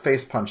thing and got his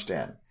face punched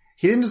in.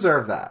 He didn't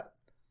deserve that.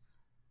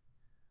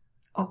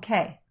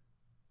 Okay.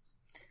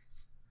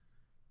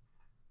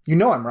 You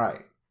know I'm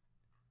right.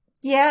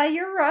 Yeah,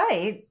 you're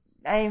right.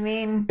 I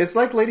mean... It's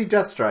like Lady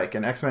Deathstrike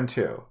in X-Men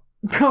 2.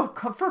 Oh,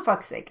 for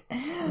fuck's sake.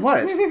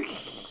 What?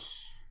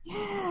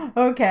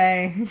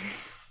 Okay.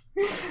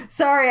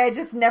 Sorry, I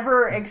just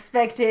never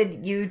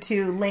expected you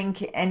to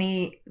link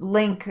a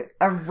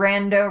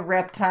rando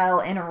reptile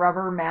in a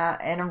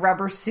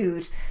rubber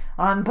suit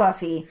on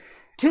Buffy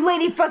to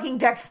Lady fucking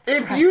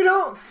Deathstrike. If you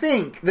don't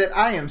think that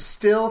I am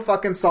still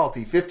fucking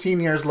salty 15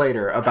 years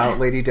later about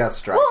Lady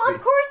Deathstrike. Well,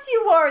 of course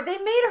you are. They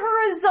made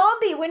her a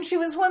zombie when she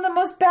was one of the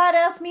most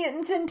badass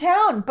mutants in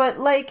town, but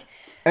like...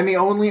 And the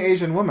only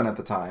Asian woman at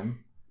the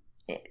time.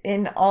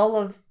 In all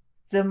of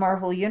the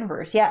Marvel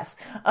Universe, yes.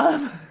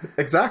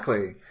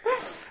 Exactly.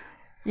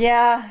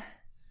 Yeah.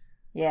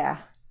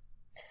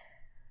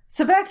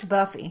 So back to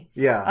Buffy.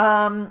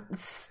 Yeah.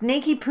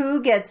 Snaky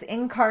Poo gets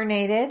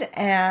incarnated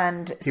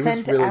and he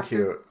sent was really after...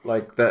 cute.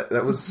 Like,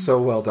 that was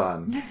so well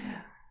done.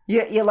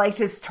 You liked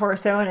his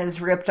torso and his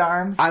ripped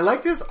arms? I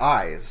liked his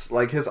eyes.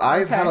 Like, his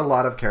eyes had a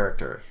lot of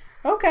character.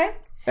 Okay.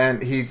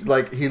 And he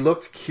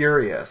looked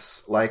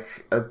curious,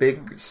 like a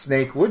big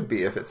snake would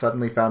be if it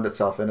suddenly found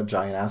itself in a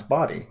giant-ass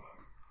body.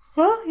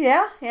 Well,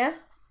 yeah.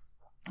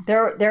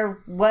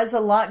 There was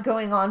a lot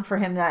going on for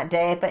him that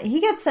day, but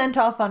he gets sent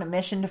off on a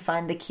mission to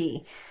find the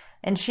key.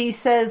 And she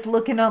says,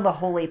 look in all the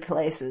holy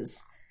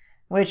places,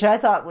 which I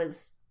thought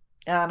was,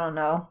 I don't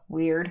know,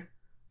 weird.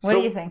 What do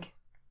you think?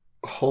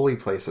 Holy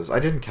places. I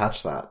didn't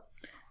catch that.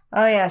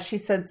 Oh, yeah, she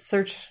said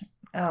search...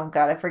 Oh,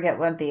 God, I forget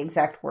what the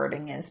exact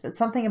wording is, but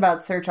something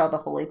about search all the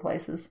holy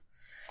places.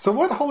 So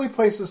what holy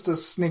places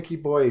does Snaky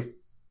Boy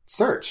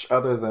search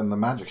other than the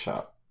magic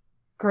shop?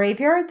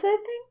 Graveyards, I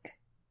think?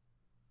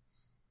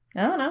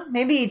 I don't know.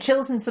 Maybe he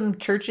chills in some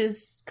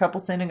churches, couple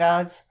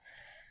synagogues.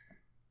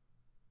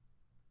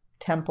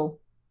 Temple.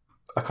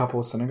 A couple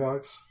of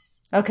synagogues?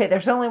 Okay,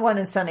 there's only one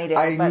in Sunnydale.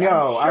 I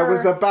know. I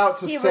was about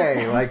to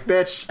say, like,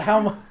 bitch,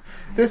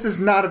 this is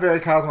not a very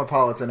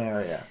cosmopolitan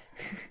area.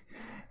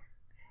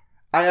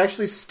 I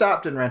actually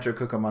stopped in Rancho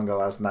Cucamonga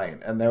last night,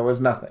 and there was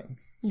nothing.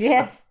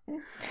 Yes.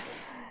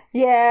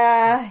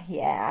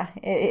 Yeah.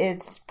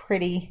 It's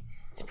pretty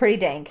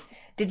dank.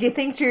 Did you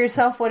think to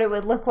yourself what it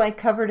would look like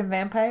covered in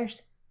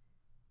vampires?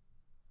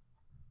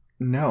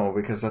 No,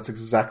 because that's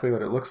exactly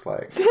what it looks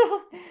like.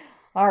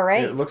 All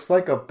right. It looks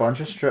like a bunch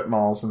of strip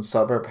malls and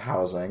suburb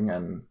housing,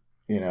 and,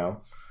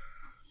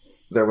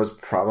 there was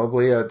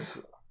probably an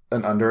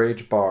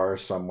underage bar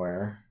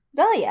somewhere.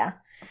 Oh, yeah.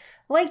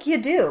 Like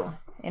you do.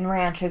 In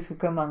Rancho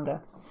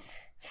Cucamonga.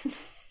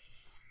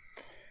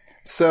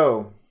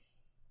 So,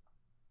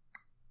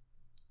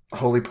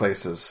 holy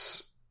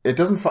places.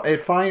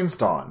 It finds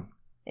Dawn.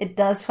 It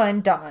does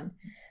find Dawn.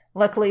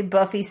 Luckily,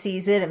 Buffy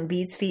sees it and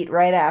beats feet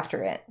right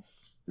after it.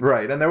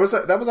 Right, and that was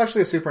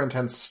actually a super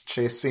intense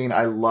chase scene.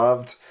 I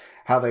loved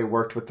how they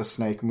worked with the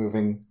snake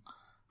moving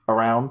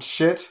around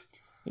shit.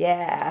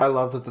 Yeah. I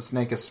love that the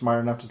snake is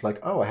smart enough to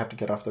like, I have to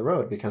get off the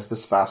road because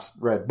this fast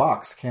red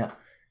box can't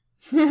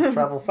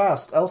travel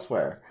fast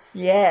elsewhere.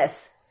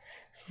 Yes.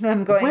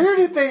 Where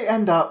did they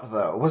end up,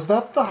 though? Was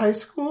that the high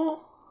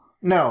school?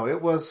 No,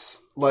 it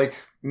was, like,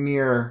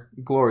 near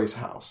Glory's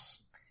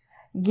house.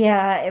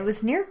 Yeah, it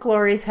was near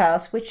Glory's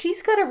house, which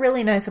she's got a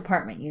really nice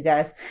apartment, you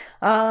guys.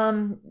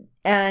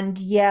 And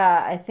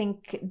yeah, I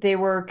think they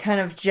were kind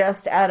of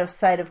just out of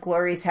sight of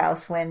Glory's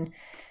house when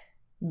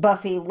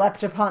Buffy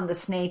leapt upon the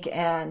snake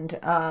and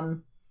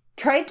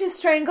tried to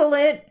strangle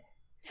it.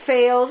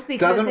 Failed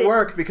because doesn't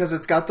work because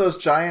it's got those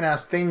giant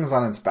ass things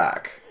on its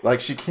back.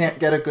 Like she can't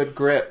get a good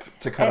grip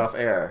to cut off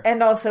air.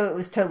 And also it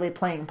was totally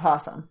playing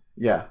possum.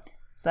 Yeah.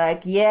 It's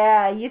like,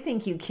 yeah, you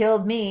think you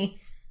killed me,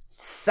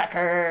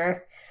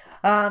 sucker.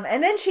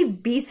 And then she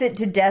beats it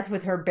to death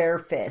with her bare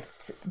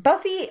fists.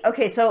 Buffy,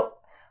 okay, so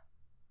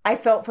I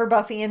felt for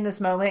Buffy in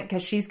this moment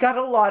because she's got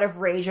a lot of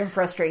rage and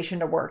frustration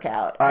to work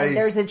out. And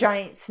there's a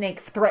giant snake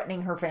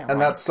threatening her family.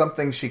 And that's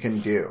something she can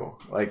do.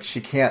 Like,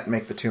 she can't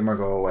make the tumor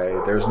go away.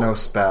 There's no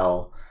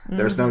spell.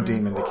 There's no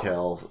demon to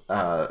kill.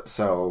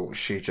 So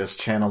she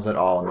just channels it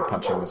all into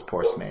punching this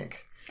poor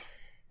snake.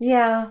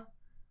 Yeah.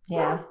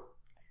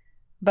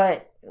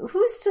 But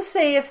who's to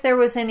say if there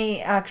was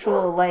any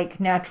actual, like,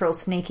 natural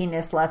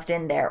snakiness left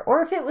in there?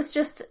 Or if it was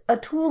just a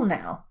tool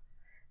now.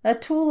 A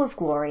tool of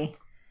glory.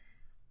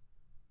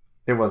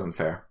 It wasn't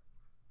fair.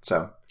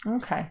 So.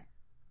 Okay.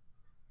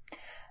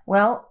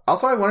 Well.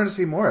 Also, I wanted to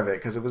see more of it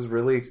because it was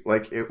really,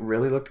 like, it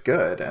really looked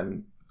good.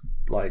 And,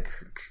 like,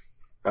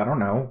 I don't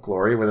know,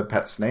 Glory with a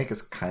pet snake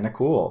is kind of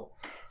cool.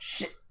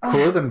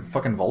 Cooler than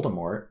fucking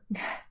Voldemort.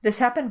 This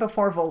happened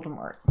before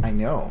Voldemort. I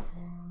know.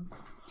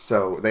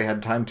 So they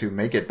had time to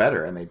make it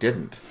better, and they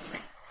didn't.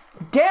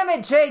 Damn it,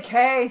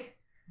 JK!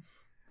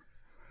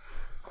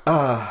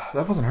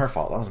 That wasn't her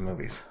fault. That was the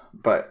movie's.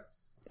 But.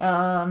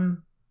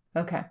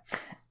 Okay.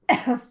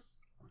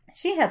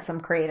 She had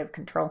some creative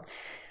control.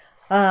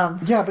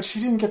 Yeah, but she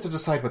didn't get to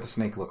decide what the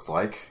snake looked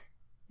like.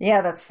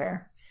 Yeah, that's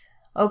fair.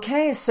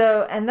 Okay,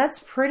 so, and that's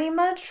pretty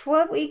much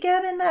what we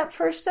get in that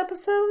first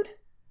episode?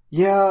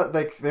 Yeah,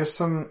 like, there's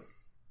some...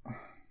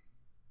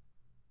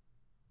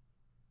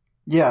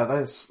 Yeah,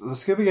 the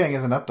Scooby Gang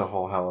isn't up to a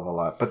whole hell of a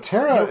lot. But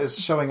Tara is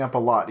showing up a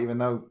lot, even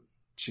though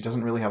she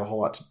doesn't really have a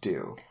whole lot to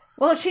do.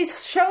 Well,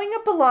 she's showing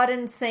up a lot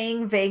and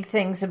saying vague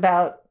things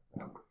about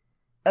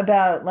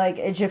like,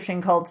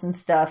 Egyptian cults and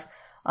stuff.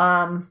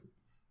 And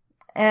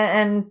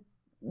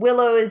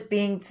Willow is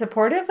being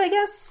supportive, I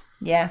guess?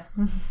 Yeah.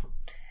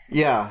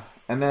 Yeah,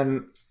 and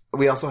then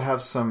we also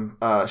have some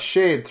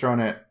shade thrown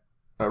at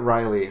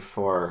Riley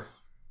for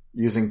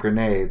using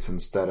grenades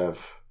instead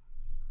of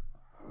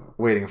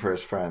waiting for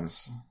his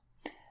friends.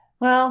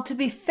 Well, to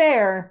be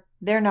fair,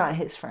 they're not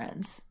his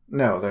friends.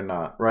 No, they're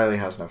not. Riley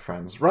has no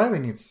friends. Riley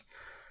needs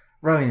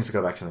to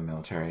go back to the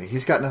military.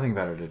 He's got nothing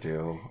better to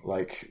do.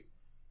 Like...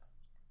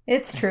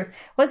 It's true.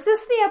 Was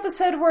this the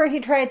episode where he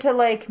tried to,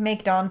 like,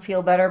 make Dawn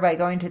feel better by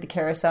going to the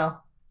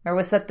carousel? Or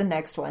was that the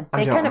next one?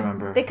 I don't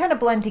remember. They kind of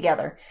blend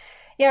together.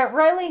 Yeah,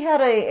 Riley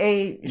had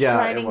a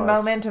shining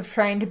moment of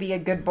trying to be a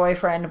good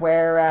boyfriend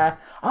where,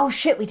 oh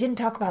shit, we didn't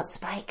talk about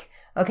Spike.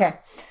 Okay.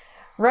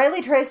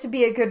 Riley tries to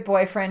be a good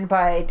boyfriend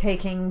by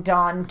taking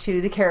Dawn to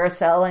the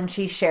carousel, and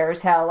she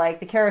shares how, like,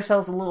 the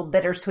carousel's a little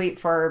bittersweet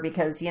for her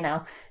because, you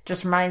know,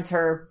 just reminds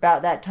her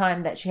about that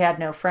time that she had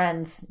no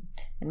friends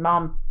and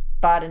Mom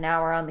bought an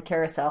hour on the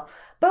carousel.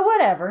 But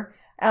whatever.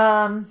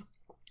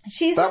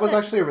 That was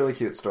actually a really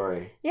cute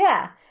story.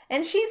 Yeah.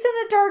 And she's in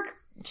a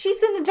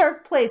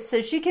dark place,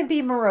 so she can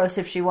be morose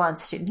if she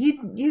wants to.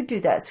 You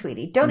do that,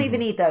 sweetie. Don't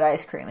even eat that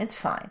ice cream. It's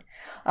fine.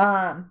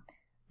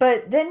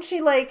 But then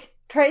she, like,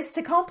 tries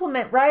to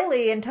compliment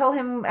Riley and tell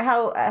him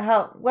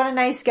how what a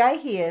nice guy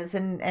he is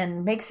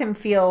and makes him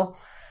feel...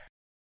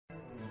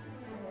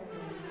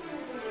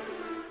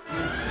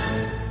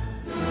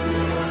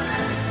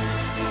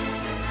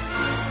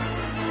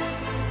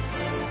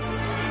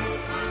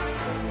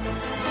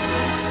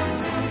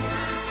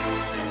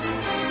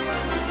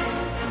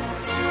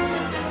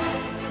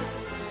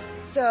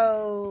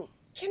 So,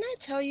 can I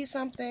tell you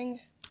something?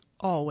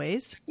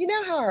 Always. You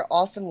know how our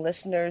awesome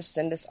listeners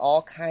send us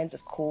all kinds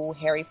of cool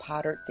Harry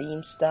Potter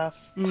themed stuff?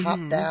 Pop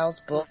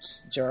dolls,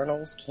 books,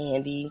 journals,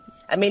 candy.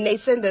 I mean, they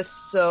send us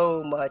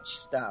so much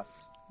stuff.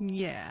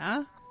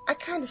 Yeah. I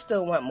kind of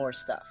still want more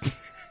stuff.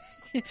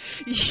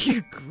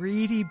 You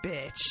greedy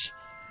bitch.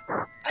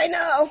 I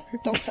know.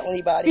 Don't tell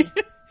anybody.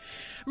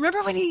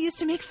 Remember when you used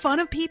to make fun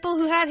of people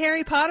who had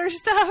Harry Potter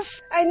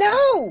stuff? I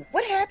know!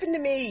 What happened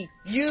to me?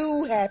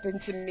 You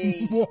happened to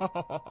me.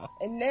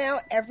 And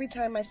now, every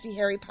time I see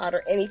Harry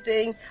Potter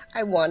anything,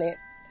 I want it.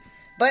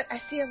 But I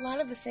see a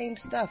lot of the same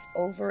stuff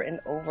over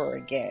and over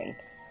again.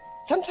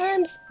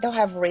 Sometimes they'll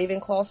have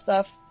Ravenclaw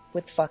stuff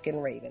with fucking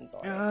ravens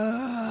on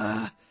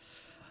it.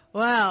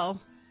 Well,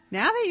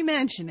 now that you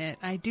mention it,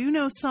 I do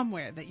know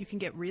somewhere that you can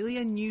get really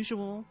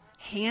unusual,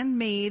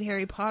 handmade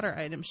Harry Potter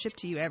items shipped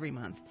to you every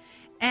month.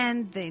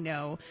 And they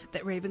know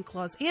that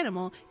Ravenclaw's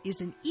animal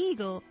is an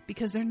eagle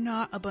because they're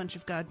not a bunch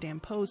of goddamn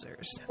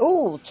posers.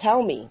 Ooh,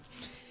 tell me.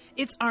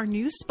 It's our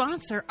new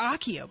sponsor,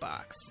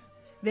 AkioBox.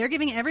 They're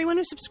giving everyone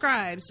who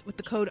subscribes with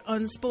the code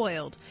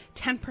UNSPOILED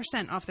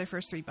 10% off their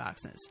first 3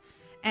 boxes.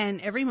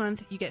 And every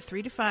month you get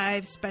 3 to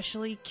 5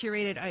 specially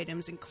curated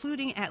items,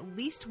 including at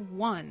least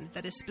one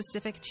that is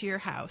specific to your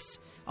house,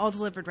 all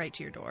delivered right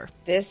to your door.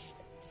 This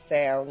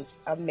sounds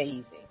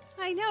amazing.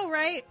 I know,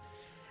 right?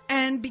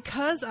 And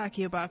because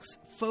AkioBox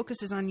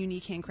focuses on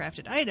unique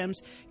handcrafted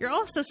items, you're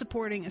also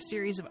supporting a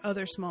series of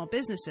other small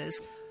businesses.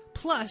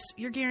 Plus,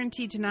 you're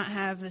guaranteed to not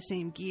have the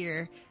same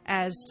gear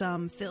as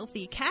some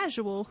filthy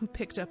casual who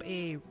picked up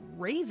a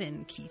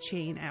Raven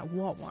keychain at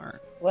Walmart.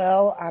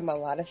 Well, I'm a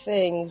lot of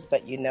things,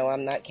 but you know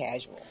I'm not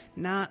casual.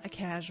 Not a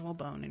casual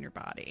bone in your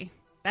body.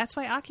 That's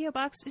why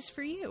AkioBox is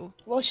for you.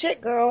 Well,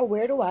 shit, girl,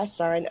 where do I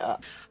sign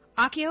up?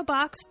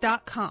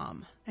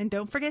 AkioBox.com. And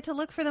don't forget to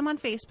look for them on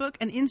Facebook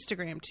and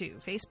Instagram too.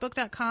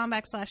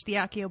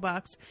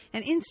 Facebook.com/TheAkioBox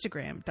and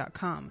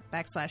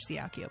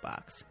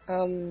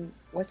Instagram.com/TheAkioBox.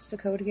 What's the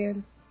code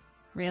again?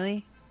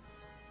 Really?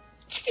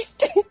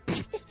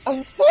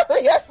 I'm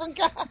sorry, I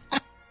forgot.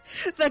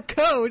 The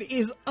code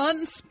is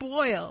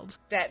unspoiled.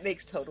 That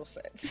makes total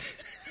sense.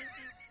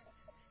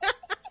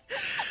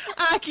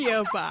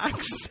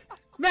 AkioBox.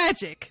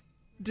 Magic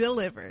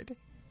delivered.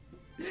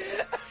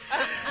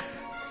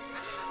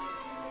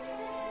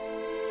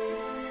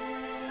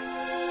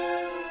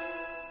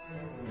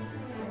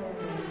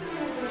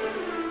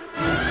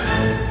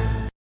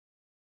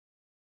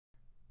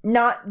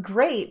 Not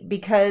great,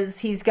 because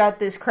he's got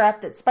this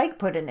crap that Spike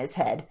put in his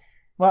head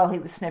while he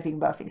was sniffing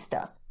Buffy's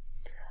stuff.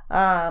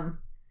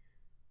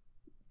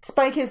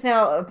 Spike has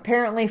now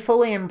apparently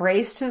fully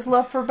embraced his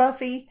love for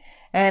Buffy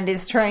and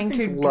is trying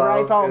to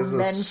drive all men.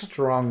 Love is a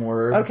strong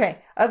word.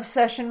 Okay,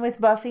 obsession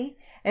with Buffy,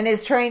 and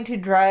is trying to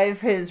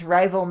drive his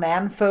rival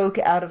manfolk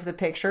out of the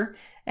picture.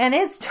 And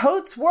it's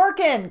totes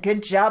working.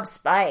 Good job,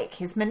 Spike.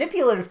 His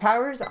manipulative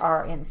powers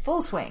are in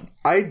full swing.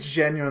 I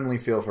genuinely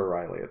feel for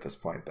Riley at this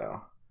point,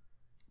 though.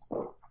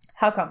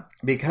 How come?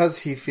 Because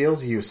he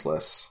feels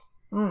useless.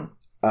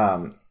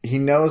 He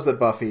knows that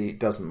Buffy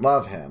doesn't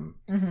love him.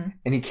 And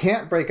he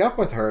can't break up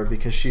with her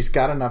because she's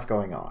got enough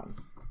going on.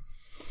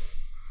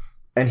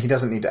 And he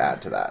doesn't need to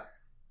add to that.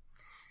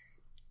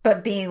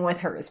 But being with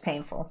her is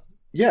painful.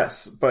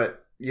 Yes,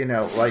 but, you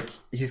know, like,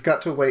 he's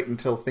got to wait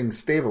until things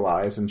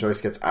stabilize and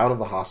Joyce gets out of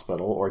the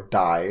hospital or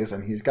dies,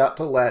 and he's got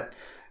to let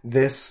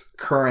this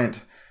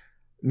current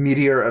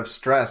meteor of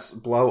stress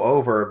blow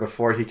over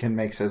before he can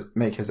make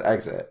his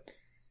exit.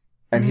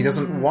 And he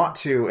doesn't want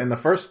to in the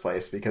first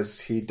place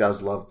because he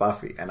does love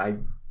Buffy.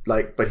 And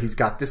but he's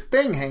got this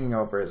thing hanging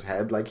over his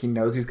head, like he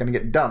knows he's going to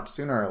get dumped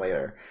sooner or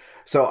later.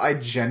 So I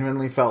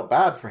genuinely felt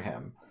bad for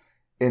him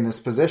in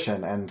this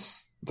position. And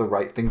the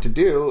right thing to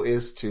do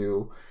is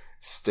to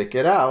stick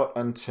it out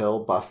until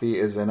Buffy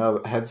is in a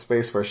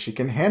headspace where she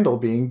can handle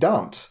being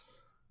dumped.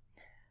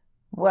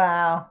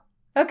 Wow.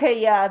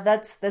 Okay, yeah,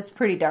 that's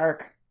pretty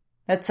dark.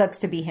 That sucks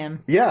to be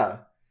him. Yeah.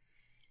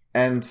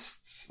 And,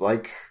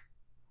 like,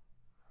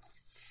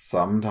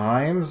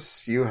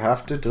 sometimes you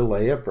have to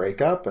delay a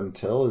breakup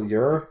until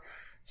your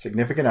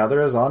significant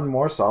other is on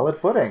more solid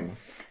footing.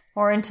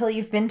 Or until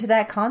you've been to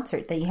that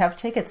concert that you have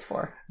tickets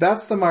for.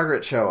 That's the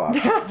Margaret show-off.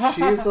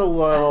 She's a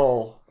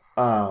little,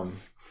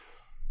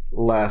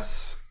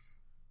 less...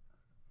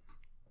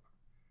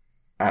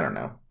 I don't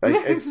know.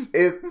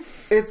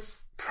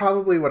 It's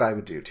probably what I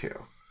would do,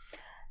 too.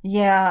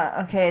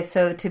 Yeah, okay,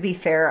 so to be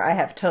fair, I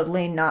have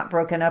totally not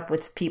broken up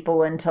with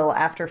people until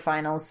after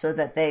finals so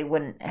that they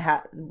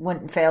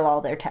wouldn't fail all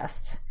their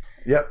tests.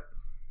 Yep.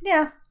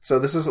 Yeah. So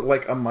this is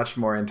like a much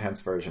more intense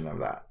version of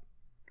that.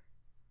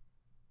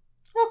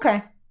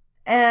 Okay.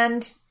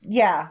 And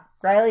yeah,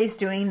 Riley's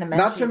doing the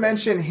Not to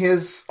mention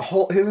his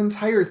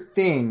entire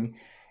thing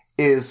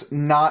is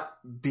not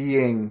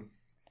being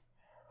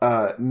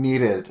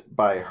needed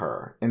by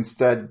her,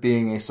 instead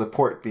being a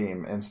support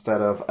beam instead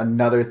of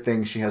another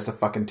thing she has to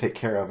fucking take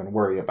care of and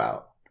worry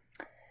about.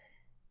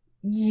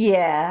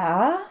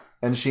 Yeah.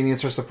 And she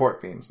needs her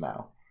support beams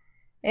now.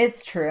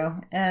 It's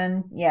true.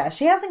 And yeah,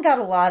 she hasn't got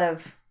a lot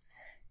of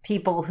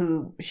people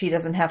who she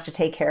doesn't have to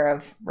take care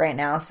of right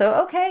now.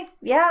 So, okay,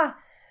 yeah,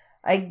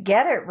 I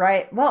get it,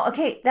 right? Well,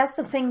 okay, that's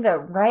the thing though.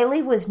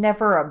 Riley was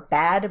never a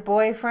bad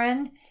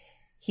boyfriend.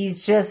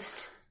 He's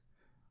just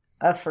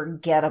a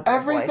forgettable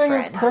Everything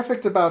boyfriend. is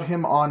perfect about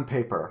him on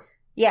paper.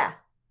 Yeah.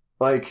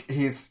 Like,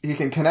 he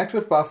can connect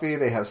with Buffy.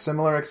 They have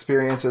similar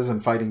experiences in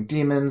fighting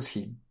demons.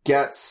 He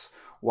gets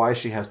why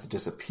she has to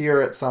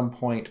disappear at some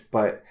point,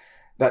 but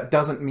that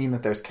doesn't mean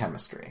that there's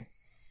chemistry.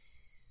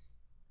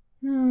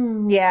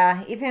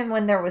 Yeah, even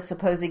when there was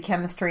supposed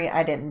chemistry,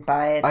 I didn't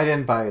buy it. I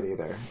didn't buy it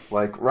either.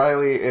 Like,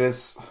 Riley, it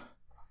is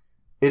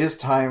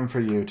time for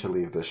you to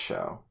leave this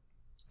show.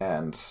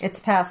 And it's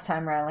past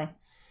time, Riley.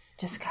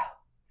 Just go.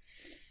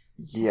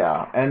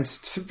 Yeah, and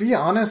to be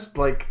honest,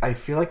 like, I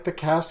feel like the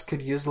cast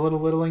could use a little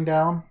whittling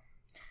down.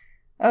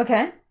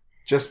 Okay.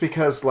 Just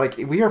because, like,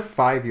 we are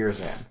 5 years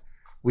in.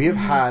 We have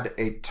had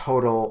a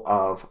total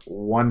of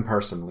one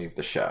person leave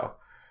the show.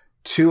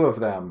 2 of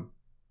them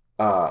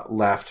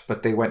left,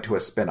 but they went to a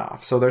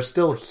spinoff. So they're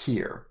still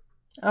here.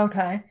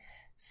 Okay.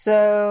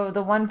 So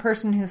the one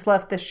person who's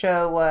left the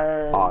show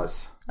was...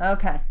 Oz.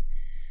 Okay.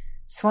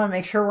 Just want to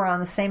make sure we're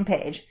on the same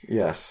page.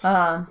 Yes.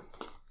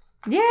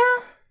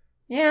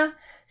 Yeah.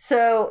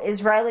 So,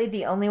 is Riley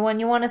the only one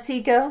you want to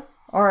see go?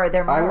 Or are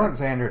there more? I want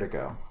Xander to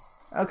go.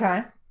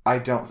 Okay. I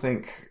don't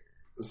think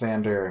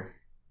Xander...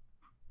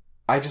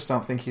 I just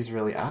don't think he's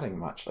really adding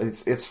much.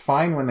 It's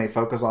fine when they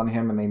focus on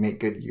him and they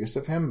make good use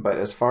of him, but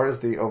as far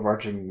as the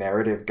overarching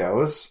narrative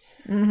goes,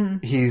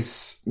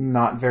 he's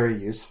not very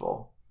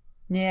useful.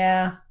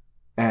 Yeah.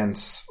 And,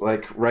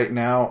 like, right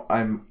now,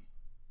 I'm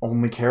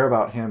only care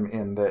about him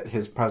in that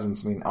his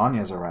presence means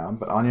Anya's around,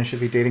 but Anya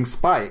should be dating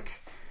Spike.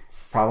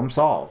 Problem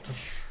solved.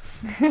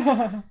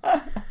 But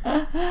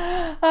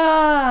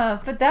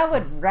that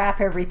would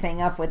wrap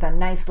everything up with a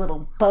nice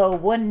little bow,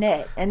 wouldn't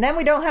it? And then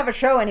we don't have a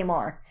show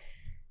anymore.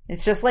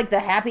 It's just like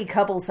the happy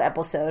couples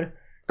episode.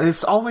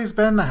 It's always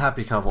been the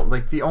happy couple.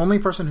 Like, the only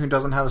person who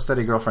doesn't have a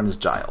steady girlfriend is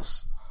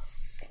Giles.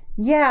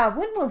 Yeah,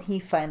 when will he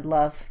find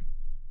love?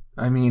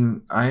 I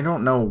mean, I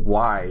don't know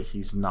why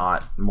he's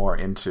not more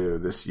into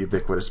this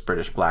ubiquitous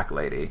British black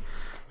lady.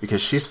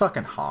 Because she's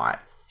fucking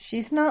hot.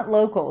 She's not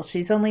local.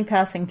 She's only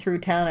passing through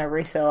town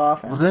every so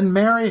often. Well, then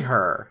marry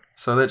her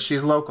so that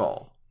she's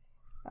local.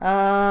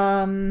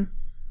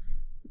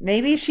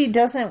 Maybe she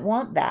doesn't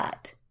want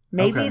that.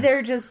 Maybe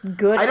they're just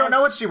good. I don't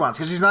know what she wants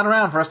because she's not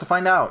around for us to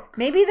find out.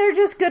 Maybe they're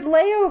just good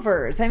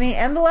layovers. I mean,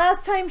 and the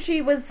last time she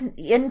was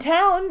in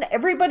town,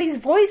 everybody's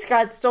voice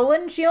got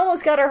stolen. She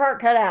almost got her heart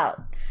cut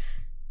out.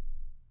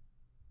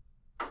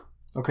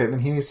 Okay, then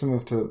he needs to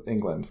move to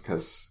England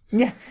because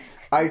yeah,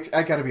 I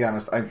gotta be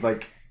honest.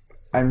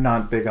 I'm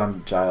not big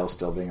on Giles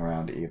still being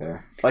around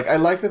either. Like, I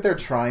like that they're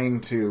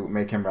trying to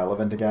make him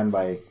relevant again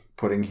by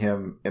putting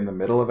him in the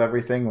middle of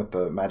everything with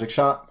the magic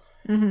shot.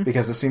 Mm-hmm.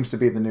 Because it seems to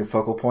be the new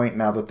focal point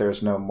now that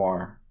there's no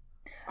more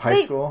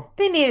high school.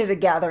 They needed a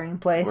gathering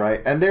place.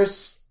 Right. And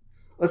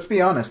let's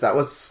be honest, that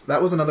was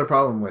another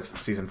problem with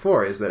season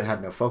 4 is that it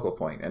had no focal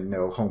point and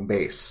no home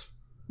base.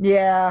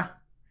 Yeah.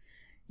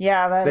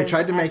 Yeah, they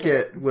tried to make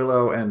it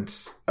Willow and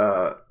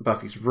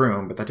Buffy's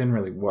room, but that didn't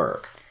really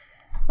work.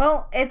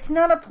 Well, it's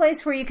not a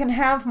place where you can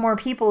have more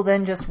people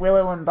than just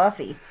Willow and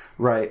Buffy.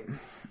 Right.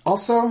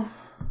 Also,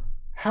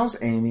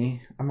 how's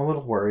Amy? I'm a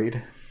little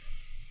worried.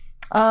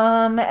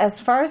 As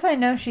far as I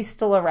know, she's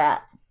still a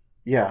rat.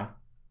 Yeah.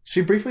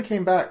 She briefly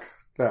came back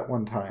that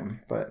one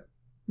time, but...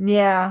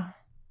 Yeah.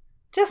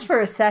 Just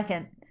for a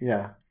second.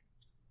 Yeah.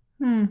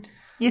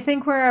 You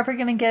think we're ever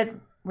going to get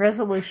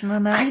resolution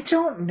on that? I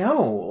don't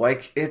know.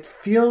 Like, it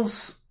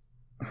feels...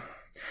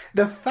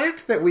 The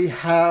fact that we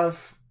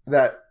have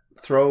that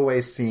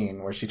throwaway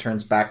scene where she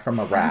turns back from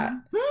a rat,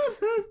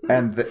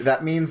 and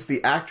that means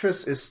the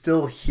actress is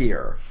still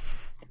here.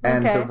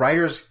 And the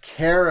writers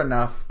care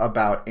enough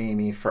about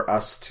Amy for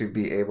us to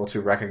be able to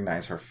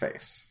recognize her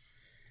face.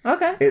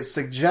 Okay. It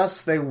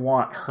suggests they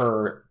want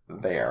her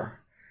there.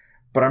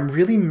 But I'm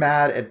really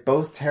mad at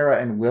both Tara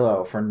and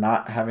Willow for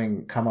not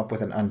having come up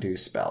with an undo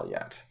spell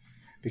yet.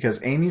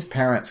 Because Amy's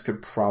parents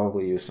could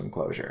probably use some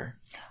closure.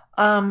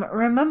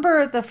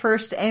 Remember the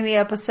first Amy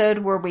episode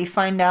where we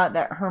find out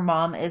that her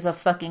mom is a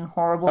fucking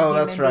horrible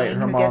human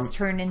being who gets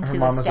turned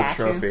into a statue? Is a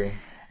trophy.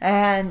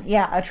 And,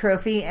 a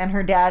trophy, and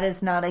her dad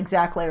is not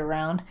exactly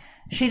around.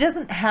 She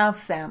doesn't have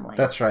family.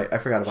 That's right. I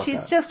forgot about that.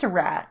 She's just a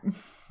rat.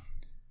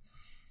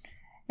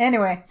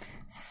 Anyway,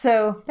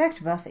 so, back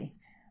to Buffy.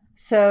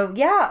 So,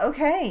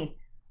 okay.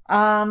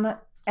 And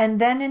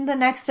then in the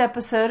next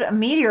episode, a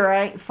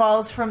meteorite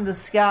falls from the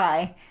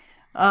sky.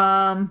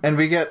 And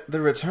we get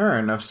the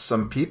return of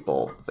some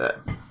people that...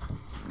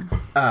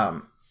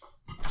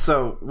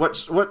 So,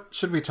 what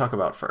should we talk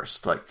about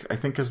first? Like, I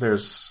think because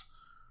there's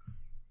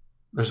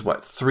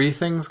what, 3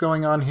 things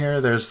going on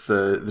here? There's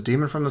the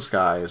demon from the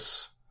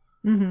skies.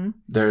 Mm-hmm.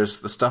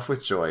 There's the stuff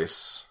with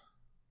Joyce.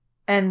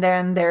 And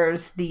then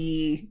there's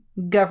the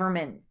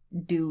government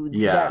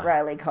dudes that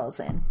Riley calls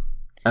in.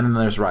 And then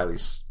there's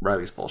Riley's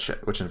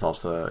bullshit, which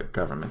involves the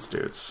government's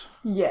dudes.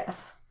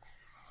 Yes.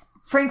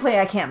 Frankly,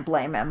 I can't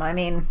blame him. I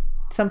mean,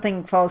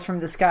 something falls from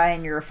the sky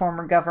and you're a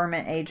former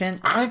government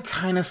agent. I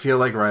kind of feel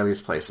like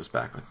Riley's place is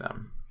back with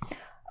them.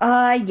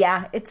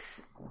 Yeah,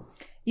 it's...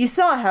 You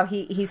saw how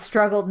he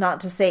struggled not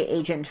to say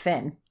Agent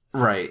Finn.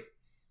 Right.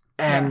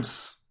 And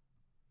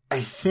I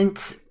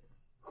think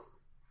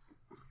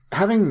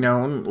having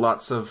known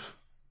lots of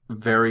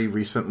very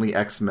recently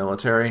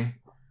ex-military,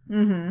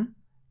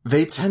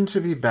 they tend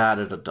to be bad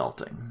at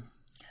adulting.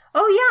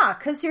 Oh, yeah,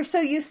 because you're so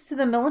used to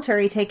the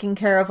military taking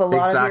care of a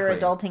lot of your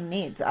adulting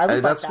needs.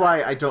 That's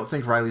why I don't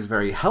think Riley's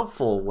very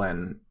helpful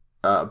when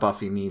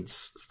Buffy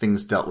needs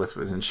things dealt with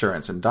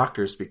insurance and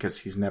doctors,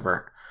 because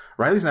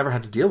Riley's never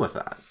had to deal with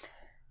that.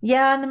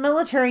 Yeah, in the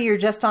military, you're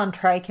just on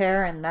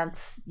TRICARE, and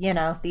that's,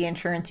 the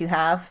insurance you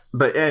have.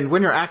 And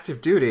when you're active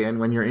duty and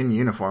when you're in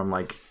uniform,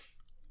 like,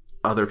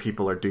 other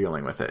people are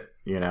dealing with it,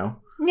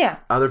 Yeah.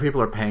 Other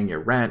people are paying your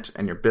rent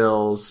and your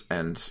bills,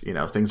 and,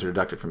 things are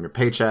deducted from your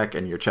paycheck,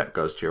 and your check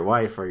goes to your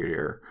wife or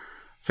your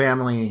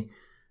family.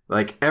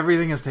 Like,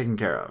 everything is taken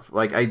care of.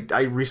 Like,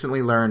 I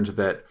recently learned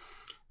that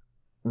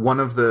one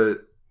of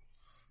the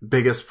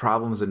biggest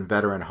problems in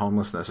veteran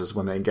homelessness is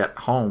when they get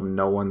home,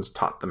 no one's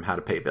taught them how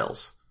to pay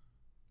bills.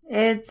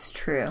 It's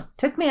true.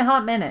 Took me a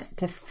hot minute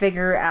to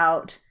figure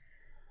out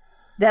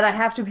that I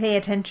have to pay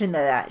attention to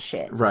that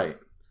shit. Right.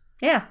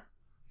 Yeah.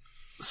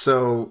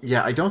 So,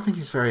 I don't think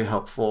he's very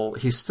helpful.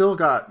 He's still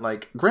got,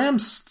 Graham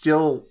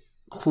still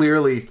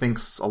clearly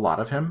thinks a lot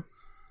of him.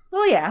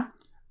 Well, yeah.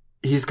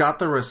 He's got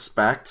the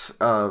respect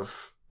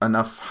of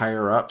enough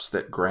higher-ups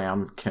that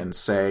Graham can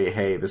say,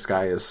 hey, this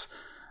guy is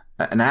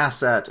an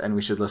asset and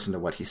we should listen to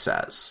what he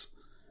says.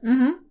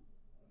 Mm-hmm.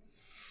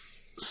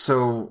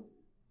 So...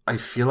 I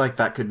feel like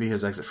that could be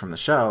his exit from the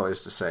show,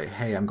 is to say,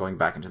 hey, I'm going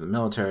back into the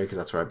military because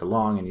that's where I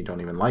belong, and you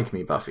don't even like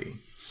me, Buffy.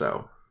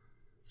 So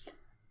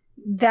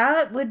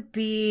that would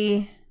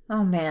be...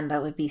 Oh, man,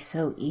 that would be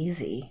so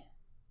easy.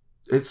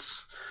 I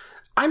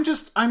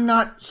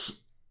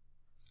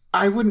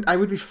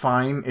would be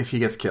fine if he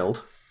gets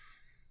killed.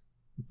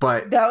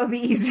 But that would be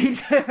easy,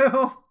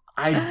 too.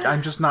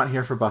 I'm just not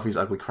here for Buffy's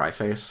ugly cry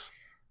face.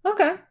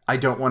 Okay. I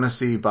don't want to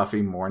see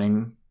Buffy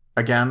mourning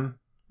again.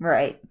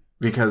 Right.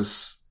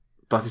 Because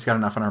Buffy's got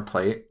enough on her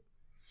plate.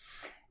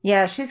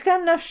 Yeah, she's got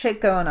enough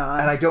shit going on.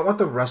 And I don't want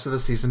the rest of the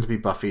season to be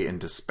Buffy in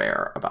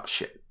despair about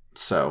shit.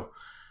 So...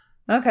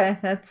 Okay,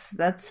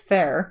 that's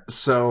fair.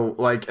 So,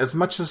 like, as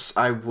much as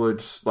I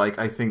would, like,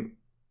 I think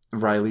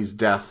Riley's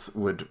death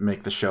would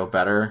make the show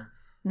better,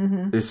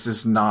 this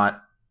is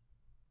not,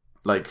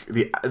 like,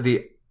 the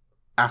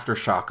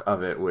aftershock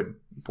of it would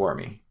bore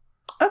me.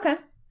 Okay.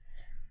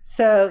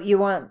 So you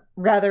want,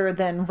 rather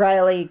than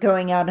Riley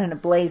going out in a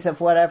blaze of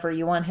whatever,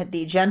 you want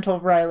the gentle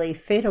Riley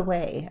fade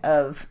away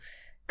of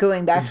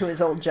going back to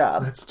his old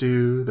job. Let's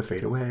do the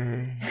fade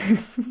away.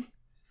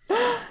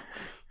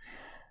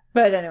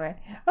 But anyway,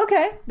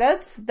 okay,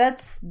 that's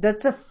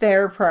a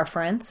fair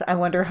preference. I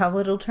wonder how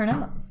it'll turn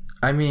out.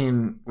 I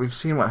mean, we've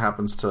seen what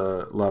happens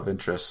to love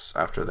interests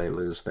after they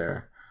lose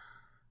their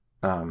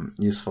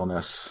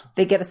usefulness.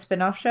 They get a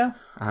spin-off show?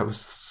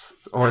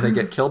 Or they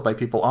get killed by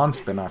people on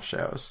spin-off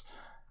shows.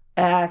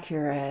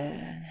 Accurate.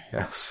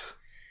 Yes.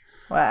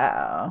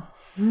 Wow.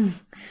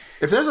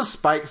 If there's a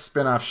Spike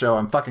spin-off show,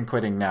 I'm fucking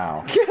quitting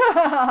now.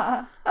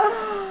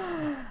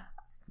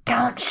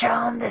 Don't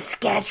show them the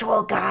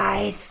schedule,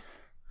 guys.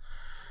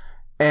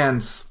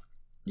 And,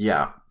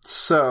 yeah.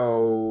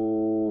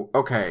 So,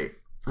 okay.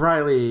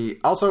 Riley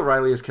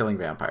is killing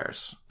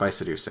vampires by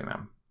seducing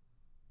them.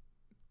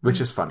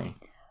 Which is funny.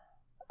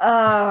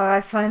 Oh,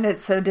 I find it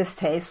so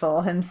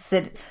distasteful.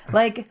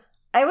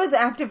 I was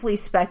actively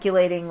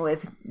speculating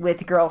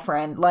with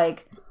girlfriend,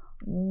 like,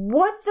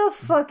 what the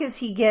fuck is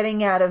he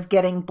getting out of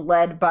getting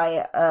bled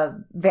by a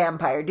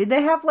vampire? Do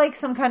they have, like,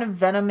 some kind of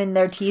venom in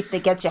their teeth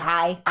that gets you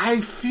high?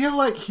 I feel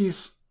like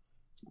he's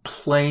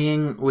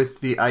playing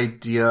with the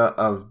idea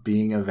of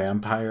being a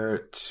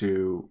vampire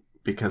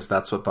because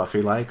that's what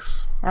Buffy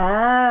likes.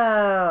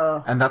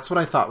 Oh. And that's what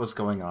I thought was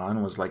going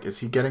on, was like, is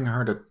he getting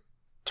her to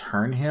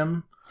turn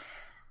him?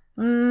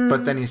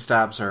 But then he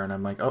stabs her and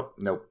I'm like, oh,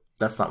 nope,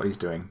 that's not what he's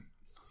doing.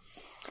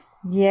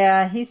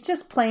 Yeah, he's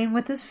just playing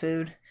with his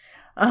food.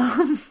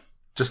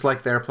 Just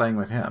like they're playing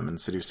with him and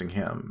seducing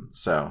him,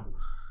 so...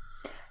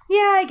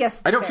 Yeah, I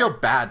guess. I don't feel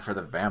bad for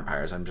the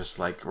vampires. I'm just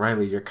like,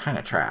 Riley, you're kind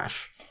of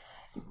trash.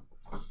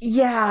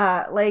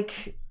 Yeah,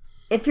 like,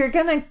 if you're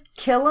gonna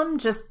kill them,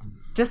 just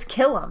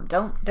kill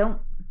them.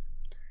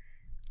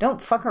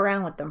 Don't fuck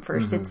around with them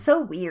first. It's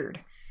so weird.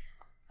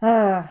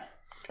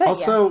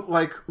 Also, yeah.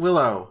 Like,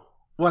 Willow,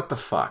 what the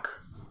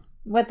fuck?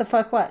 What the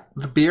fuck what?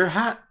 The beer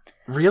hat?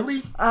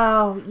 Really?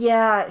 Oh,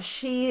 yeah,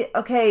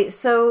 okay,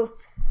 so...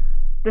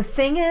 The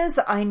thing is,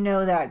 I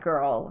know that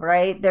girl,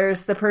 right?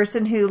 There's the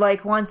person who,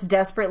 like, wants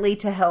desperately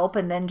to help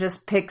and then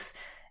just picks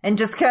and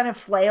just kind of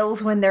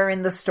flails when they're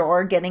in the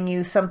store getting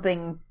you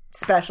something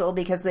special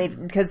because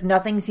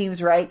nothing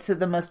seems right, so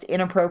the most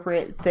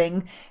inappropriate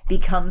thing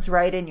becomes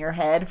right in your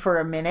head for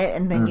a minute,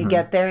 and then you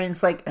get there and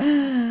it's like,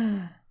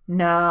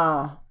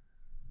 no,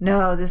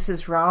 this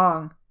is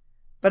wrong.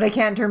 But I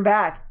can't turn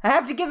back. I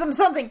have to give them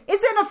something.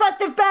 It's in a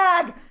festive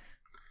bag!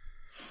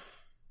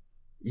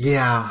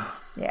 Yeah.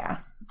 Yeah.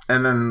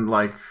 And then,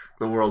 like,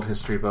 the World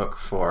History book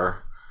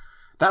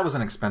that was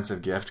an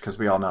expensive gift, because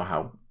we all know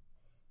how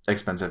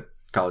expensive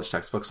college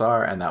textbooks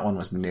are, and that one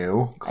was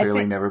new,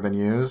 clearly never been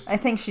used. I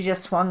think she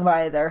just swung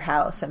by their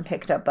house and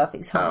picked up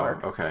Buffy's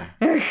homework. Oh, okay.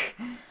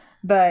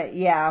 But,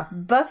 yeah,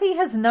 Buffy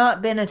has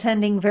not been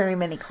attending very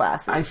many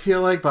classes. I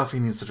feel like Buffy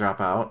needs to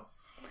drop out.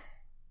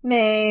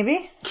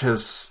 Maybe.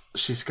 Because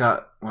she's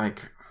got,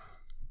 like...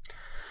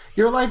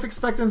 Your life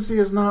expectancy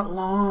is not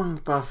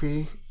long,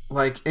 Buffy.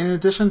 Like, in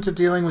addition to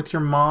dealing with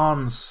your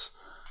mom's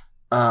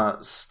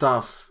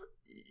stuff,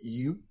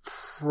 you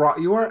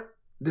are...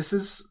 This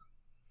is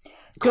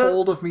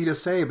cold of me to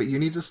say, but you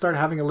need to start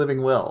having a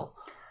living will.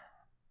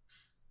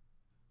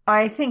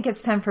 I think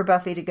it's time for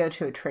Buffy to go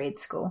to a trade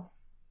school.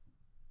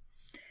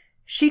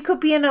 She could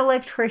be an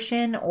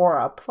electrician or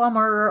a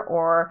plumber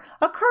or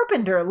a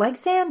carpenter like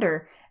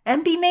Xander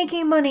and be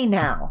making money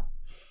now.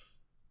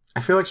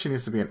 I feel like she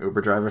needs to be an Uber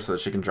driver so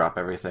that she can drop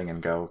everything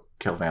and go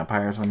kill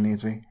vampires when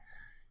needs be.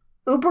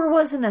 Uber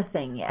wasn't a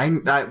thing yet.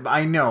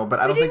 I know, but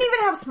we didn't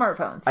even have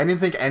smartphones. I didn't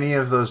think any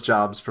of those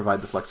jobs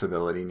provide the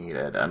flexibility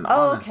needed. And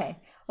okay.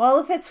 Well,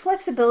 if it's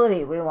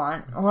flexibility we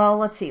want, well,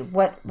 let's see.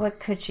 What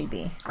could she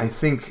be? I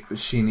think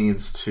she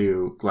needs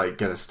to, like,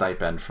 get a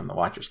stipend from the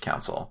Watchers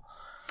Council.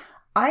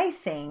 I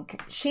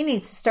think she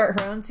needs to start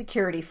her own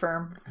security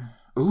firm.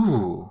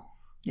 Ooh.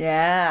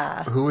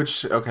 Yeah. Who's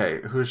she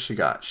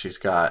got? She's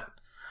got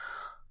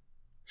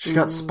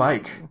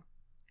Spike.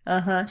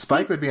 Uh-huh.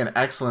 Spike would be an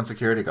excellent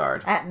security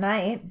guard. At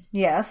night,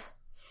 yes.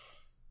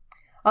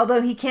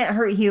 Although he can't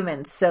hurt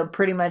humans, so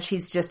pretty much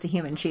he's just a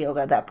human shield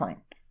at that point.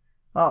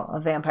 Well, a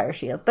vampire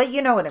shield. But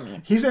you know what I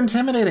mean. He's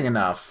intimidating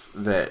enough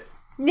that...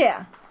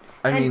 Yeah.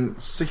 I mean,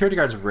 security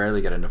guards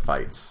rarely get into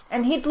fights.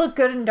 And he'd look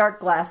good in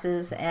dark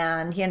glasses,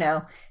 and, you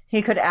know,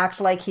 he could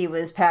act like he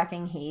was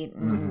packing heat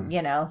and,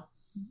 you know,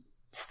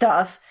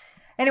 stuff.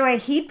 Anyway,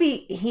 he'd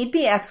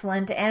be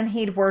excellent, and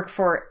he'd work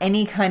for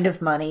any kind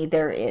of money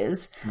there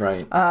is.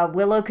 Right.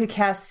 Willow could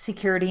cast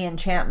security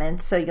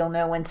enchantments, so you'll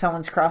know when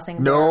someone's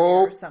crossing.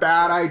 No,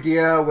 bad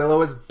idea.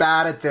 Willow is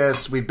bad at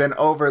this. We've been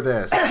over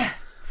this.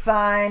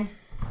 Fine.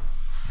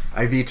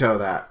 I veto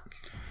that.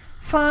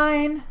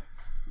 Fine.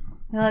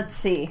 Now, let's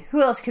see.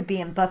 Who else could be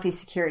in Buffy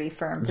security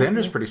firm?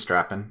 Xander's pretty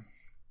strapping.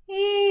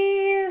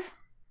 He's...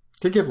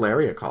 Could give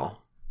Larry a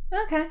call.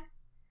 Okay.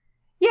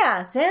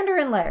 Yeah, Xander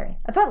and Larry.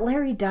 I thought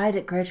Larry died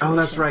at graduation. Oh,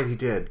 that's right. He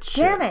did.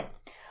 Damn it.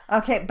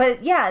 Okay,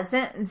 but yeah,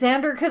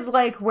 Xander could,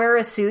 like, wear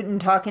a suit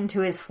and talk into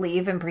his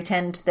sleeve and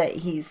pretend that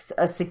he's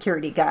a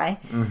security guy.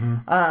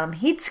 Mm-hmm.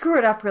 He'd screw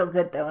it up real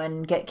good, though,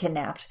 and get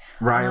kidnapped.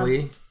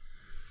 Riley.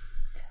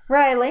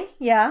 Riley,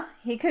 yeah.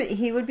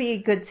 He would be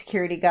a good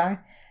security guy.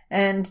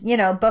 And, you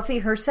know, Buffy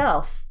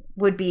herself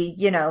would be,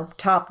 you know,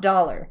 top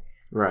dollar.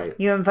 Right.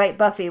 You invite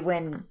Buffy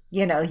when,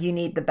 you know, you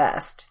need the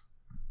best.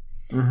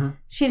 Mm-hmm.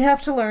 She'd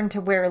have to learn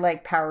to wear,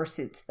 like, power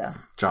suits, though.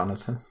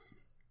 Jonathan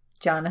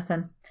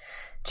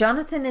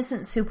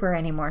isn't super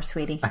anymore,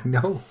 sweetie. I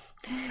know.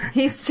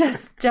 He's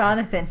just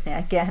Jonathan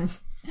again.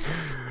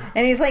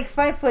 And he's, like,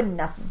 5 foot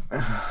nothing.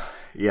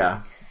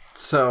 Yeah.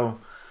 So,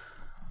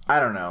 I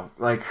don't know.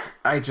 Like,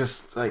 I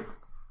just, like...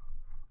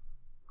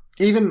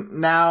 Even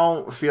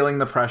now, feeling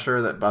the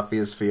pressure that Buffy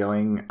is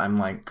feeling, I'm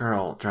like,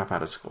 girl, drop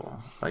out of school.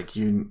 Like,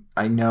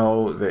 I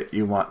know that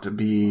you want to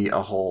be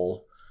a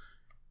whole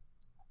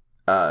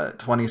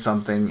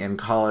 20-something in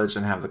college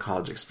and have the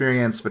college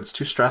experience, but it's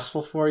too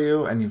stressful for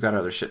you, and you've got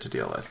other shit to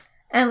deal with.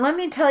 And let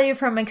me tell you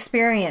from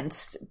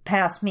experience,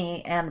 past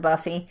me and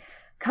Buffy,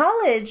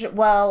 college,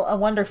 while a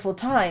wonderful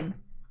time,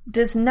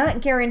 does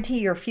not guarantee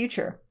your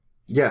future.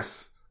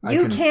 Yes.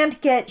 You can't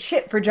get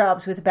shit for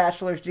jobs with a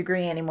bachelor's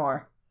degree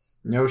anymore.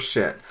 No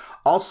shit.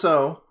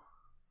 Also,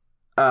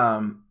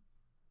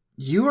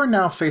 you are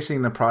now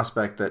facing the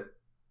prospect that,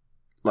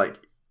 like,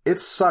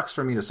 it sucks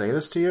for me to say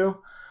this to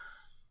you,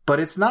 but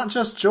it's not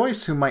just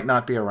Joyce who might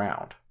not be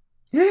around.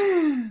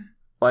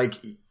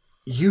 Like,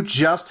 you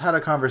just had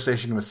a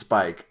conversation with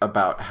Spike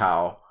about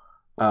how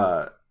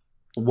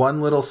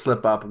one little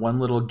slip up, one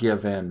little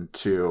give in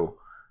to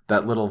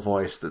that little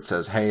voice that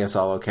says, hey, it's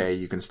all okay,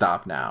 you can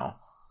stop now,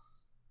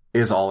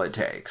 is all it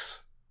takes.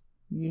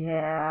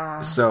 Yeah.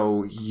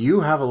 So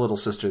you have a little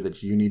sister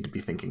that you need to be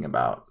thinking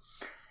about.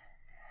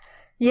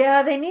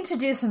 Yeah, they need to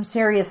do some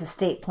serious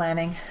estate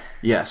planning.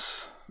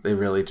 Yes, they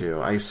really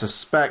do. I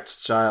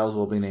suspect Giles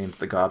will be named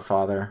the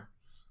Godfather.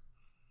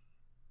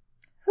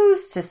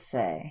 Who's to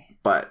say?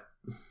 But,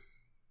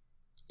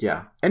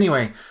 yeah.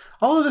 Anyway,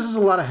 all of this is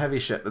a lot of heavy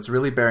shit that's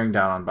really bearing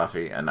down on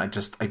Buffy, and I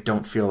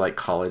don't feel like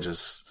college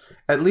is,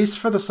 at least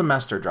for the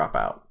semester, drop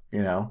out,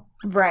 you know?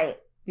 Right,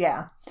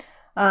 yeah.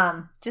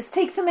 Just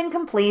take some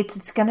incompletes.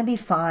 It's gonna be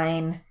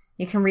fine.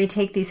 You can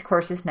retake these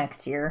courses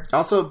next year.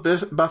 Also,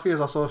 Buffy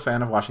is also a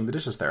fan of washing the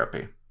dishes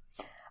therapy.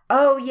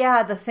 Oh,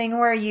 yeah, the thing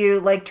where you,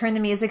 like, turn the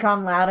music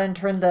on loud and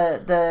turn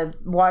the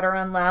water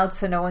on loud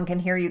so no one can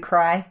hear you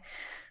cry.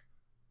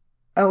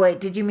 Oh, wait,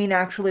 did you mean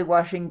actually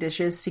washing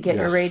dishes to get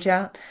your rage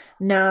out?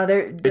 No,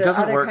 it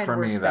doesn't work for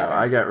me, though.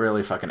 I get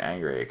really fucking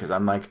angry because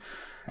I'm like,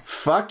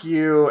 fuck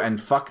you and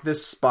fuck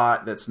this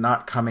spot that's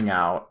not coming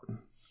out.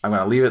 I'm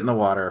going to leave it in the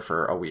water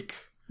for a week.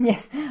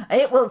 Yes,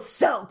 it will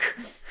soak.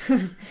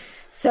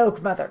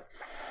 Soak, mother.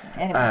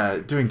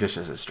 Anyway. Doing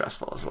dishes is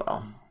stressful as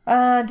well.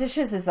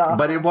 Dishes is awful.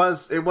 But it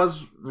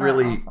was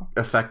really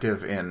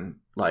effective in,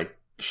 like,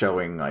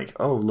 showing, like,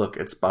 oh, look,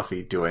 it's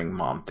Buffy doing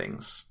mom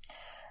things.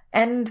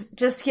 And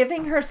just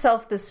giving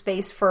herself the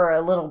space for a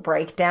little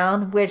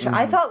breakdown, which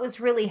I thought was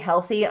really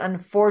healthy.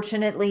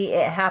 Unfortunately,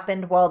 it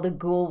happened while the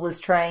ghoul was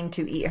trying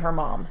to eat her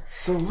mom.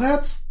 So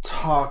let's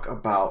talk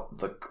about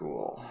the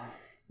ghoul.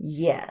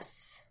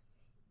 Yes.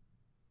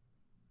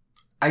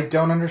 I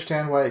don't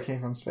understand why it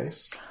came from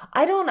space.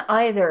 I don't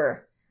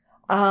either.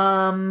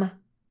 But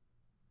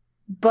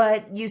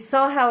you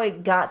saw how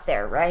it got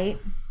there, right?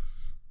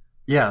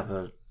 Yeah,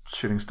 the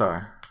shooting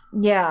star.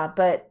 Yeah,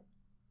 but...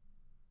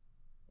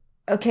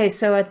 Okay,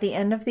 so at the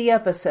end of the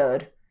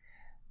episode,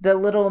 the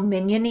little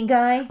minion-y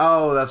guy...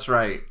 Oh, that's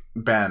right.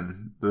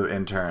 Ben, the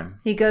intern.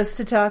 He goes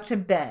to talk to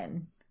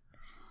Ben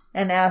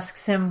and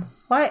asks him,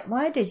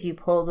 why did you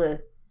pull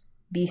the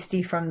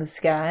beastie from the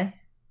sky?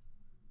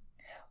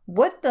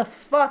 What the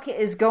fuck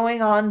is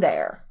going on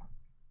there?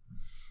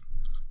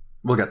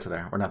 We'll get to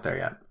there. We're not there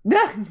yet.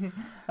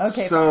 Okay.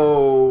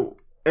 So,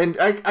 fine.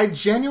 And I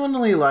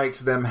genuinely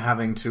liked them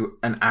having to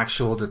an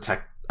actual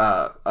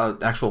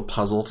actual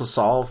puzzle to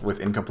solve with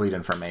incomplete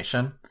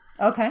information.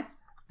 Okay.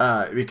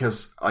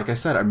 Because, like I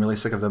said, I'm really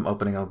sick of them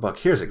opening a book.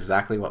 Here's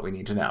exactly what we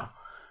need to know.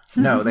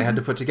 No, they had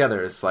to put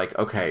together. It's like,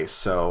 okay,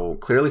 so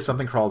clearly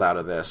something crawled out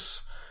of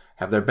this.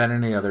 Have there been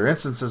any other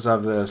instances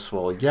of this?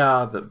 Well,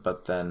 yeah,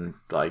 but then,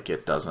 like,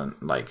 it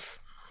doesn't, like,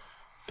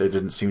 there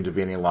didn't seem to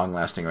be any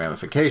long-lasting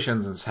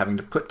ramifications, and it's having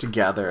to put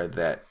together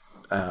that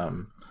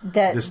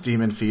this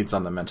demon feeds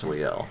on the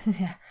mentally ill.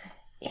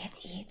 It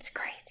eats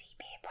crazy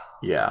people.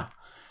 Yeah.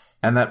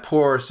 And that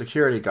poor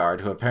security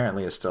guard, who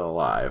apparently is still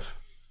alive.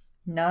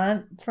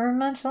 Not for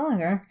much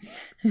longer.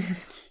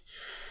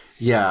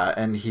 Yeah,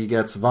 and he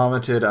gets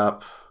vomited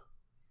up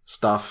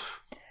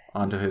stuff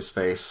onto his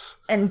face.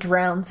 And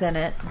drowns in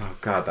it. Oh,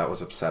 God, that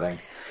was upsetting.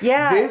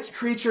 Yeah. This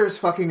creature is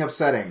fucking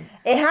upsetting.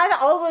 It had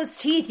all those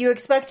teeth. You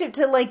expect it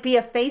to, like, be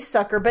a face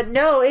sucker, but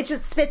no, it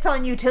just spits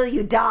on you till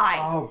you die.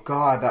 Oh,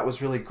 God, that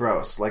was really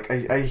gross. Like,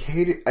 I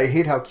hate it. I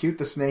hate how cute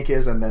the snake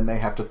is, and then they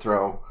have to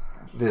throw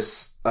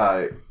this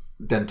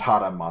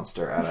dentata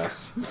monster at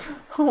us.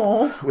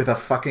 Oh. With a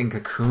fucking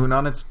cocoon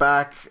on its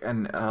back,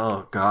 and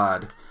oh,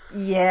 God.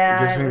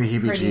 Yeah. It gives me the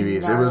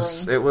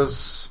heebie-jeebies. It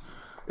was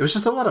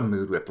just a lot of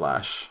mood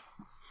whiplash.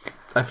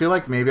 I feel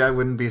like maybe I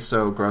wouldn't be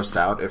so grossed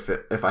out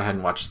if I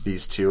hadn't watched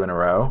these two in a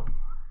row.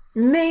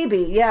 Maybe,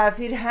 yeah, if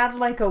you'd had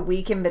like a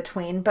week in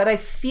between. But I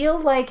feel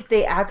like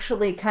they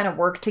actually kind of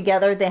worked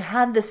together. They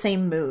had the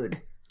same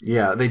mood.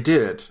 Yeah, they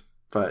did.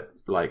 But,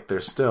 like, they're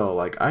still,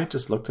 like, I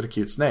just looked at a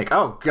cute snake.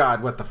 Oh,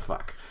 God, what the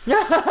fuck?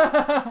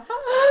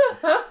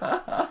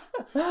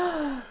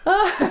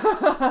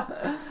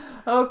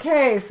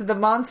 Okay, so the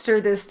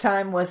monster this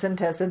time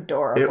wasn't as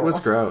adorable. It was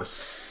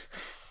gross.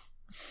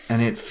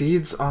 And it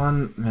feeds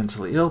on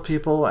mentally ill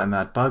people, and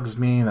that bugs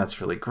me.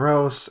 That's really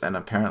gross. And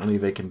apparently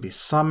they can be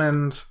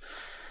summoned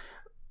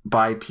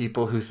by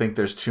people who think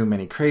there's too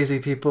many crazy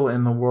people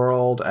in the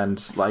world.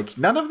 And, like,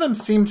 none of them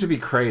seem to be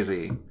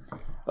crazy.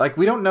 Like,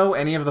 we don't know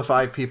any of the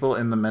 5 people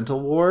in the mental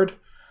ward,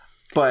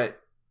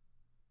 but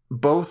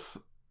both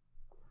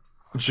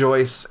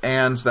Joyce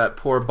and that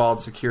poor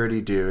bald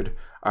security dude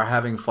are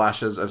having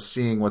flashes of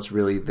seeing what's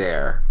really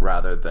there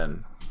rather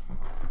than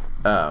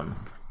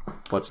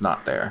what's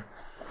not there.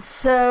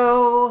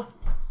 So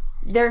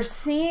they're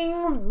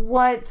seeing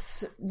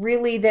what's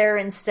really there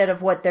instead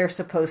of what they're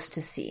supposed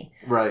to see.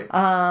 Right.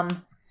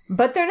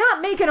 But they're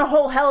not making a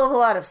whole hell of a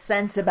lot of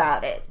sense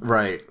about it.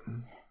 Right.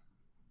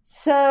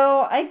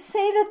 So I'd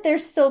say that they're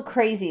still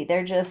crazy.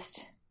 They're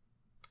just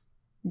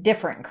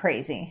different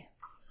crazy.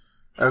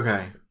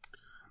 Okay.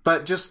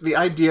 But just the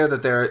idea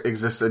that there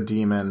exists a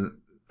demon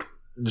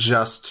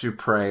just to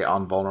prey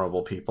on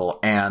vulnerable people,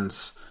 and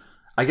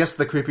I guess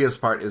the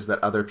creepiest part is that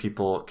other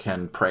people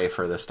can pray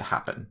for this to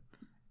happen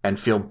and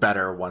feel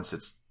better once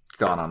it's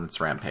gone on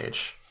its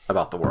rampage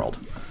about the world.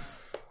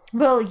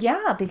 Well,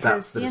 yeah, because,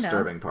 that's the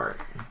disturbing part.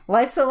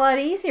 Life's a lot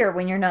easier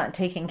when you're not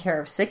taking care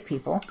of sick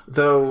people.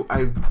 Though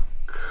I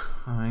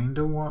kind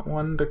of want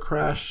one to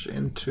crash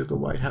into the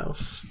White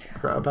House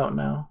about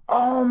now.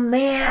 Oh,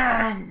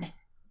 man.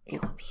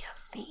 It would be a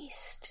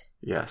feast.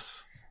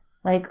 Yes.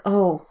 Like,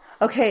 oh,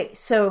 okay,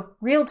 so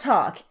real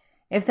talk.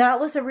 If that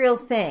was a real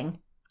thing,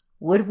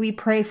 would we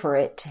pray for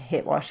it to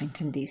hit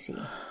Washington, D.C.?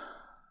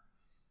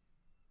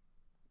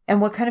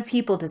 And what kind of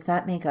people does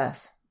that make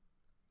us?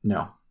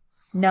 No.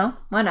 No?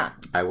 Why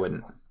not? I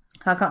wouldn't.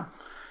 How come?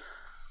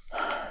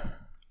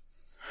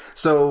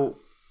 So,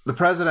 the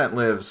president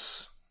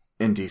lives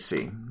in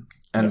D.C.,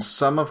 and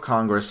some of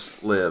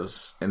Congress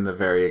lives in the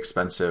very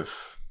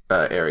expensive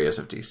areas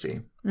of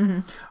D.C. Mm-hmm.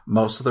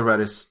 Most of the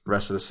rest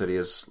of the city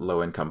is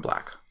low-income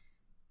black.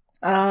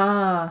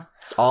 Ah.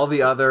 All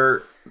the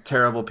other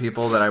terrible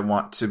people that I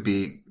want to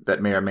be,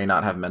 that may or may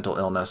not have mental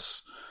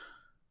illness,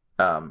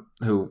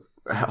 who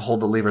hold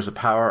the levers of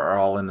power, are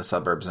all in the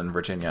suburbs in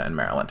Virginia and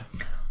Maryland.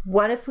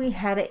 What if we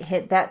had it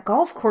hit that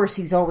golf course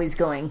he's always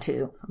going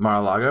to?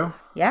 Mar-a-Lago?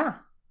 Yeah.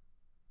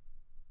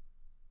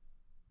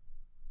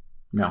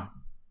 No.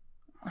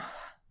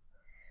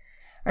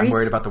 I'm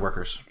worried about the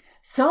workers.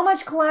 So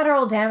much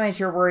collateral damage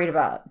you're worried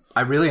about.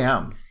 I really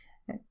am.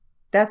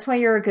 That's why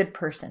you're a good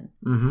person.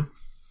 Mm-hmm.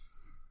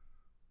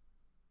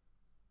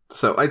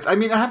 So, I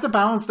mean, I have to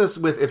balance this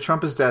with, if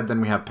Trump is dead, then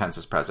we have Pence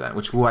as president,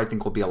 which I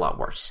think will be a lot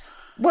worse.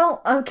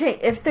 Well, okay,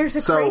 if there's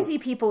a crazy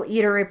people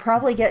eater, it'd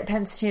probably get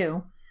Pence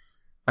too.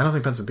 I don't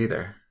think Pence would be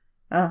there.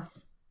 Oh.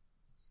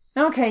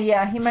 Okay,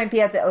 yeah, he might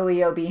be at the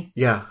OEOB.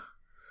 Yeah.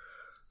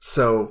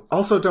 So,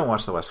 also don't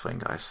watch The West Wing,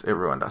 guys. It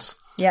ruined us.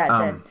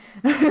 Yeah, it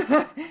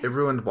did. It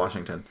ruined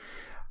Washington.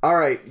 All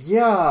right,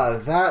 yeah,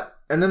 that,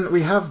 and then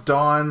we have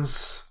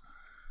Dawn's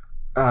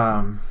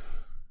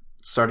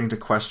starting to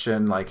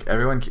question, like,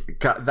 everyone,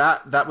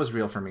 that was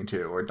real for me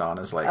too, where Dawn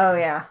is like, oh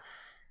yeah,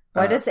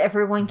 why does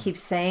everyone keep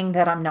saying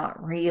that I'm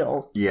not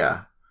real?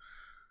 Yeah.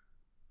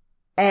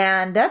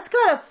 And that's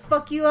gotta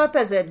fuck you up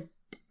as a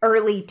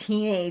early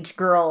teenage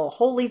girl.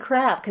 Holy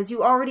crap, because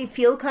you already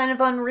feel kind of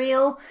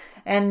unreal,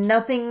 and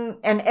nothing,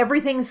 and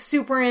everything's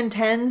super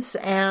intense,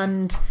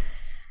 and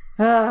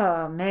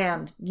oh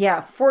man,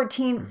 yeah,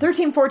 13,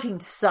 14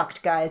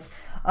 sucked, guys.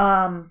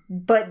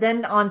 But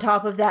then on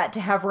top of that,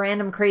 to have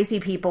random crazy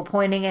people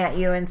pointing at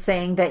you and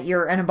saying that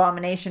you're an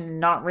abomination and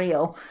not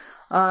real,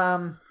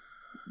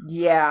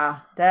 yeah,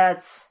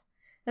 that's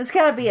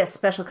gotta be a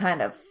special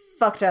kind of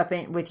fucked up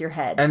with your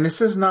head. And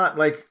this is not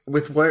like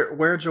with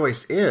where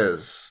Joyce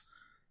is.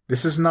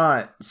 This is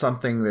not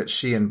something that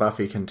she and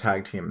Buffy can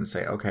tag team and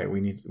say, okay,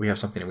 we have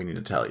something we need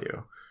to tell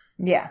you.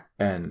 Yeah.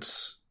 And,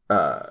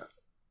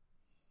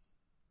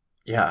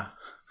 yeah,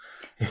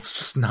 it's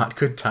just not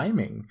good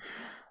timing.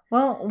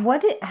 Well,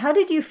 how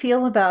did you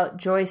feel about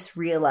Joyce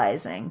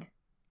realizing?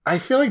 I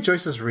feel like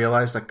Joyce has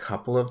realized a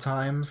couple of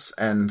times,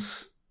 and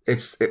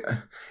it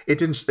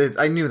didn't.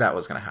 I knew that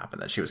was going to happen.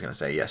 That she was going to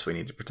say, "Yes, we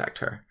need to protect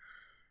her."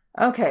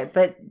 Okay,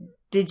 but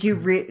did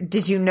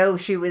you know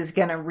she was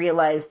going to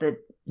realize that?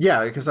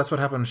 Yeah, because that's what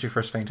happened when she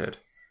first fainted.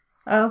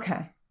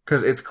 Okay.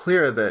 Because it's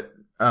clear that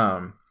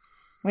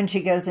when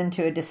she goes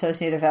into a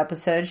dissociative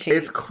episode,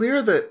 it's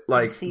clear that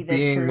like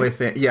being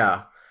within,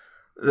 yeah,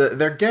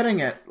 they're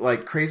getting it.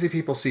 Like crazy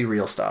people see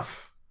real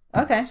stuff.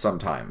 Okay.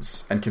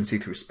 Sometimes and can see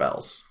through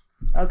spells.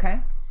 Okay.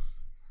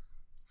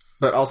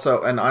 But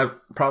also, and I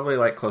probably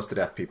like close to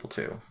death people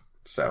too.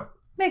 So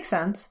makes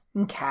sense.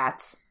 And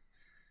cats.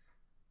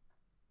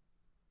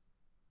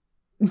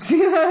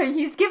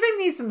 He's giving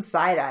me some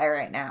side eye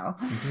right now.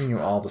 I'm giving you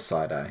all the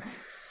side eye.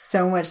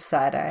 So much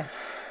side eye.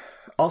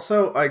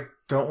 Also, I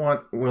don't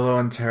want Willow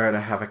and Tara to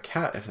have a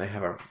cat if they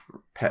have a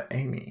pet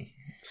Amy.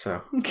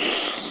 So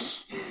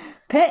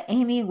Pet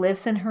Amy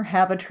lives in her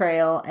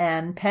habitrail,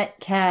 and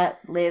pet cat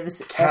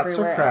lives Cats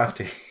everywhere are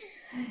crafty. else.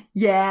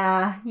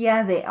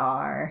 Yeah, they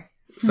are.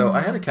 So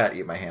I had a cat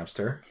eat my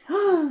hamster.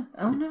 Oh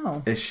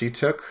no. She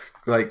took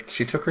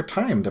her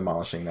time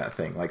demolishing that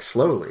thing, like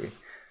slowly,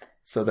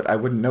 so that I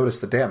wouldn't notice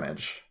the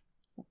damage.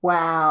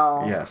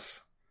 Wow.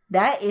 Yes.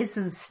 That is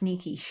some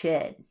sneaky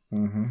shit.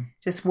 Mm-hmm.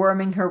 Just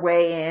worming her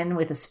way in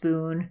with a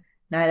spoon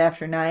night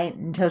after night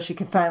until she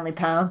could finally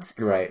pounce.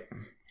 Right.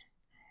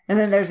 And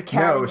then there's a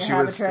cat in your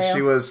habitrail.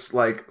 She was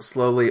like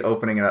slowly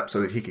opening it up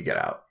so that he could get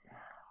out.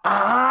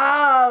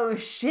 Oh,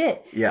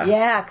 shit. Yeah.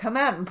 Yeah, come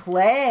out and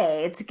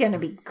play. It's going to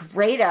be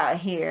great out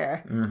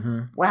here.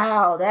 Mm-hmm.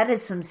 Wow, that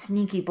is some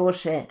sneaky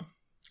bullshit.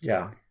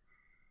 Yeah.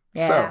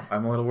 Yeah. So,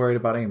 I'm a little worried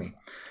about Amy.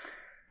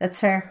 That's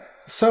fair.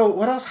 So,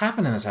 what else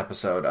happened in this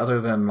episode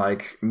other than,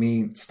 like,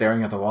 me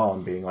staring at the wall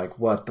and being like,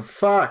 what the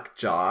fuck,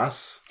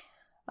 Joss?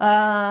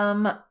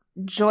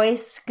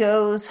 Joyce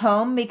goes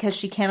home because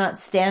she cannot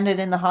stand it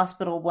in the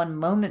hospital one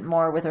moment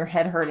more with her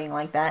head hurting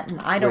like that,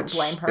 and I don't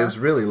blame her. Is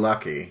really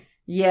lucky.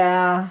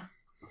 Yeah.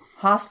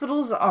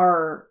 Hospitals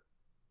are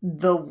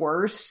the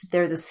worst.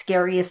 They're the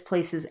scariest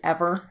places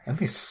ever. And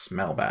they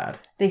smell bad.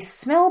 They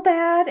smell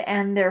bad,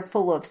 and they're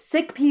full of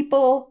sick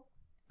people,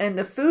 and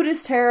the food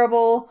is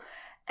terrible,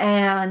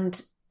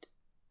 and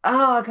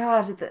oh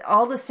god,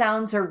 all the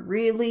sounds are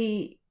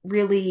really,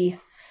 really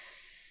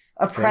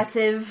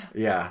oppressive.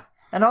 Yeah.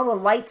 And all the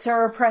lights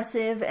are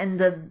oppressive, and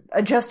the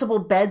adjustable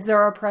beds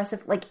are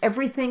oppressive. Like,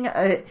 everything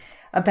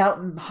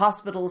about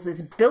hospitals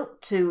is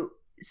built to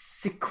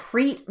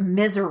secrete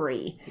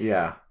misery.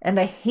 Yeah. And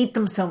I hate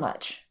them so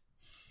much.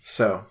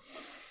 So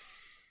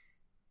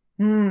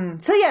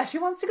yeah, she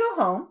wants to go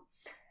home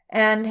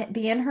and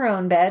be in her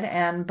own bed,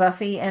 and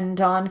Buffy and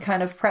Dawn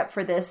kind of prep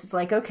for this. It's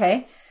like,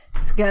 okay,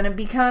 it's gonna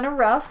be kind of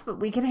rough, but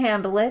we can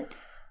handle it.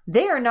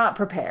 They are not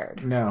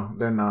prepared. No,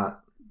 they're not.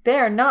 They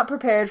are not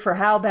prepared for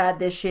how bad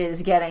this shit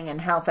is getting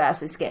and how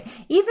fast it's getting.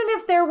 Even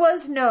if there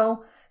was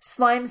no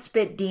slime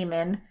spit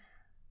demon,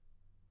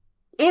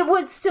 it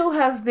would still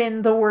have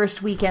been the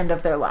worst weekend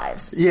of their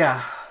lives.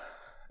 Yeah.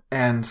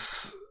 And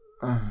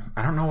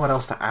I don't know what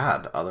else to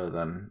add other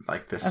than,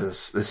 like, this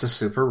is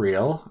super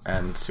real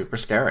and super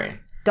scary.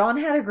 Dawn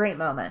had a great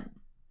moment.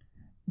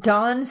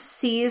 Dawn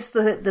sees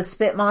the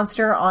spit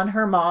monster on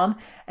her mom,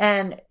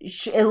 and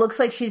it looks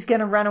like she's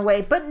gonna run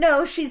away. But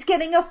no, she's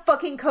getting a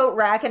fucking coat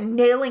rack and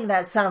nailing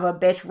that son of a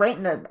bitch right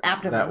in the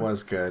abdomen. That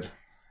was good.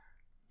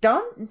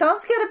 Dawn's got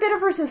a bit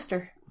of her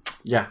sister.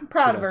 Yeah. I'm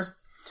proud of her.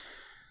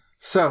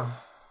 So,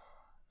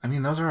 I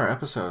mean, those are our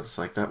episodes.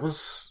 Like, that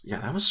was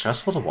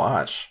stressful to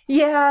watch.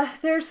 Yeah,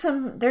 there's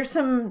some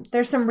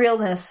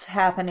realness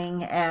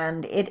happening,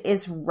 and it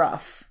is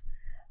rough.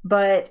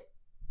 But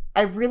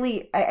I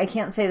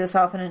can't say this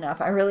often enough.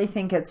 I really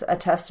think it's a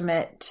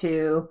testament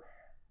to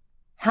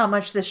how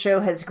much the show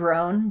has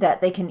grown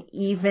that they can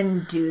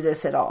even do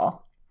this at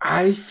all.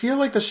 I feel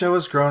like the show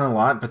has grown a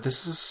lot, but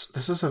this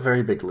is a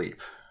very big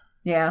leap.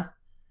 Yeah.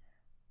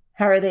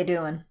 How are they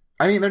doing?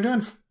 I mean, they're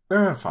doing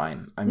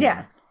fine. I mean,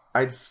 yeah.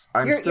 I'm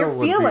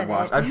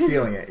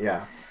feeling it,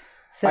 yeah.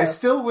 So, I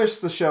still wish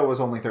the show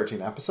was only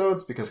 13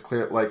 episodes because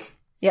we're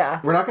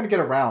not going to get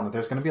around that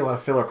there's going to be a lot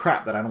of filler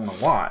crap that I don't want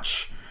to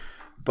watch.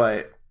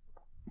 But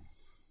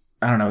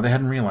I don't know, they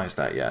hadn't realized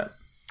that yet.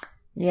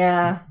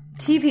 Yeah.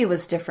 TV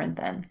was different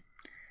then.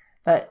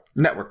 But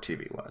network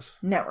TV was.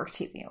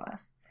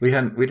 We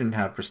didn't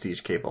have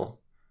prestige cable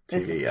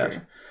TV yet.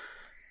 True.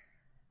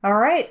 All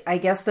right, I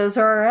guess those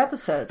are our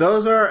episodes.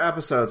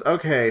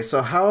 Okay,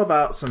 so how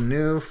about some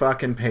new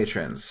fucking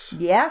patrons?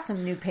 Yeah,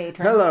 some new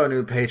patrons. Hello,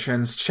 new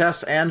patrons.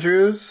 Chess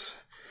Andrews,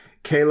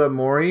 Kayla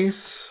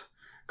Maurice,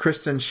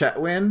 Kristen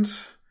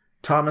Chetwind,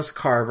 Thomas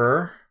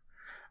Carver,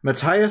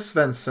 Matthias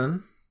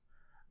Svensson,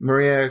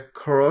 Maria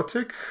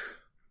Korotik,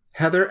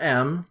 Heather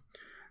M.,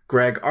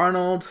 Greg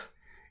Arnold,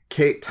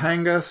 Kate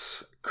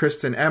Tangus,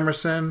 Kristen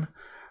Emerson,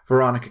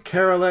 Veronica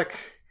Karalik,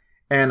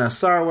 Anna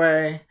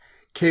Sarway,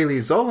 Kaylee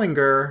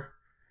Zollinger,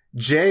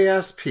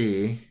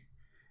 JSP,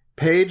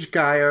 Paige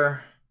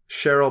Geyer,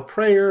 Cheryl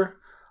Prayer,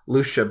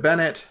 Lucia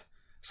Bennett,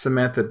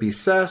 Samantha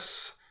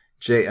Bisses,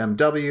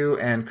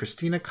 JMW, and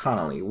Christina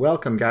Connolly.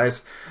 Welcome,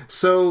 guys.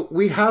 So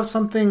we have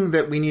something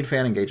that we need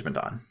fan engagement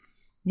on.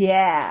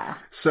 Yeah.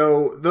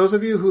 So those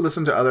of you who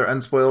listen to other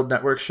Unspoiled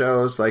Network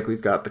shows, like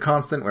we've got The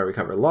Constant, where we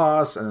cover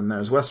Lost, and then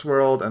there's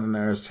Westworld, and then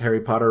there's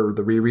Harry Potter,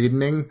 the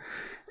rereading,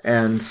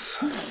 and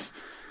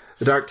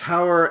The Dark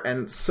Tower.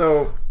 And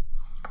so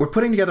we're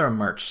putting together a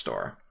merch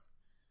store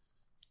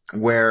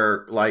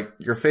where, like,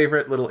 your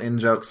favorite little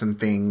in-jokes and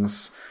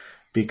things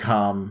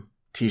become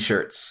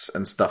t-shirts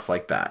and stuff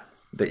like that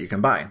you can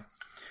buy.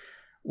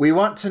 We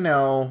want to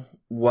know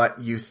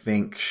what you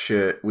think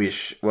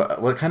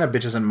what kind of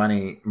Bitches and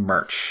Money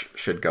merch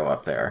should go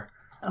up there,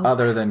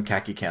 other than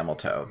khaki camel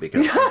toe,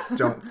 because I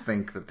don't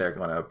think that they're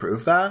going to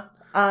approve that.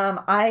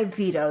 I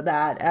veto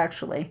that,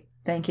 actually.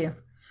 Thank you.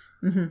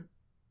 Mm-hmm.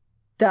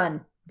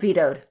 Done.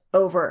 Vetoed.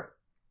 Over.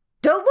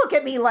 Don't look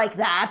at me like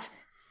that!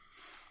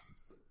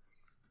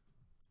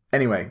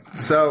 Anyway,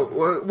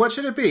 so what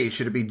should it be?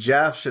 Should it be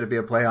Jeff? Should it be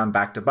a play on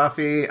Back to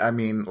Buffy? I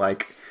mean,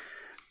 like,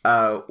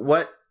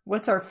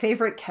 What's our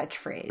favorite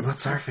catchphrase?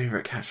 What's our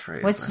favorite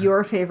catchphrase? What's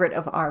your favorite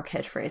of our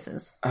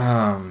catchphrases?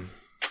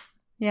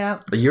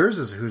 Yeah. Yours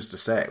is Who's to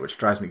Say, which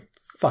drives me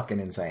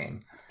fucking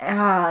insane.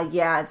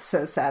 Yeah, it's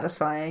so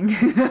satisfying.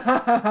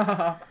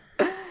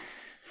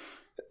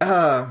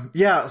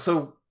 Yeah,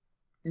 so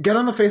get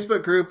on the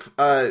Facebook group.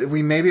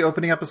 We may be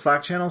opening up a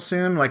Slack channel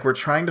soon. Like, we're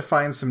trying to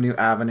find some new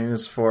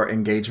avenues for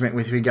engagement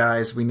with you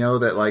guys. We know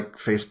that, like,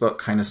 Facebook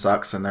kind of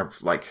sucks, and they're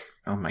like,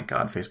 oh my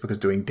god, Facebook is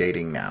doing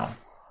dating now.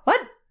 What?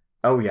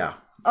 Oh, yeah.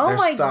 Oh Their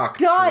my stock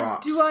god,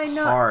 drops do I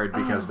not? hard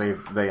because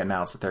they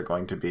announced that they're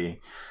going to be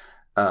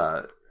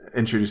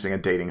introducing a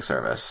dating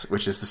service,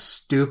 which is the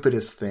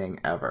stupidest thing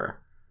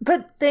ever.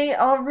 But they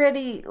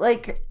already,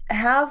 like,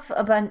 have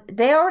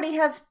they already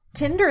have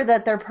Tinder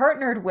that they're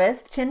partnered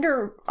with.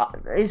 Tinder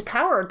is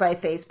powered by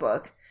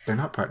Facebook. They're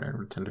not partnered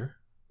with Tinder.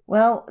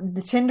 Well,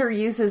 the Tinder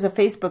uses a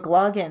Facebook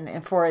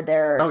login for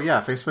their... Oh,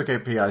 yeah. Facebook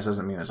APIs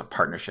doesn't mean there's a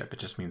partnership. It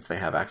just means they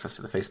have access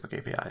to the Facebook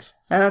APIs.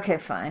 Okay,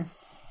 fine.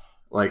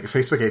 Like,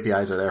 Facebook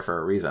APIs are there for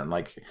a reason.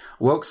 Like,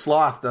 Woke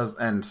Sloth does,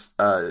 and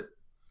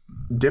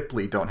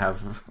Dipley don't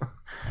have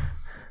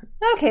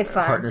okay,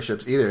 fine.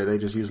 partnerships either. They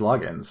just use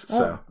logins. Well,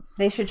 so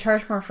they should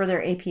charge more for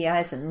their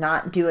APIs and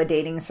not do a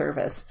dating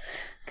service.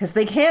 Because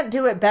they can't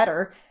do it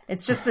better.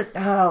 It's just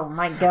oh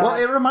my god.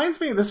 Well, it reminds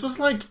me, this was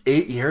like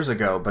 8 years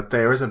ago, but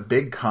there was a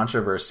big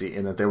controversy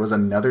in that there was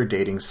another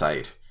dating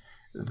site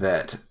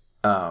that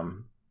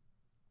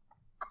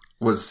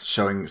was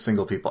showing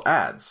single people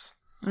ads.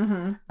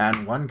 Mm-hmm.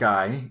 And one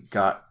guy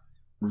got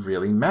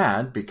really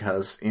mad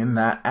because in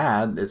that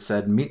ad it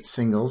said meet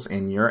singles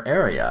in your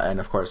area. And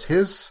of course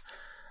his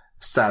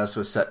status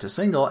was set to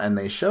single, and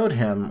they showed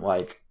him,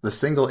 like, the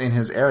single in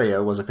his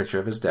area was a picture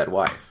of his dead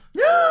wife.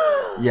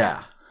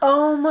 Yeah.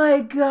 Oh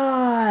my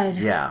god.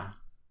 Yeah.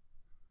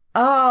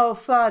 Oh,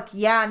 fuck.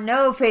 Yeah,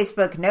 no,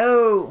 Facebook,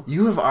 no.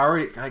 You have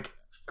already, like,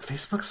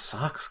 Facebook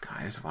sucks,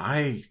 guys.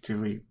 Why do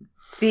we...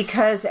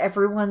 Because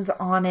everyone's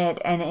on it,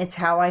 and it's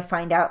how I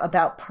find out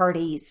about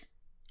parties.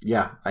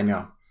 Yeah, I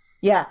know.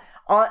 Yeah.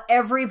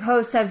 Every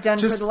post I've done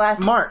for the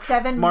last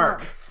 7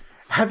 months.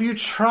 Have you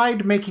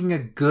tried making a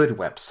good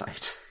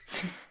website?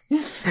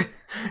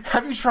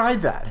 Have you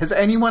tried that? Has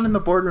anyone in the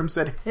boardroom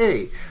said,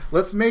 hey,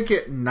 let's make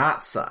it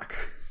not suck?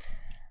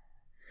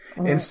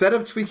 Instead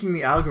of tweaking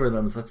the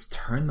algorithms, let's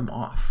turn them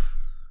off.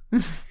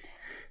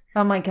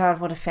 Oh my god,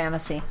 what a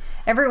fantasy.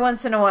 Every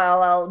once in a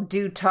while, I'll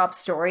do top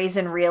stories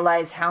and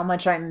realize how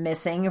much I'm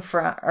missing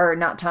from, or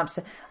not top,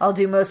 I'll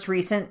do most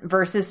recent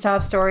versus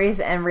top stories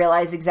and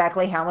realize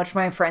exactly how much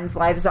my friends'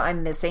 lives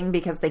I'm missing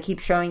because they keep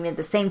showing me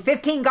the same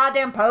 15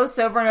 goddamn posts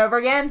over and over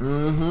again.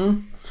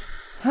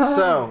 Mm-hmm.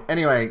 So,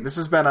 anyway, this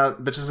has been a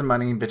Bitches and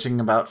Money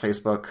bitching about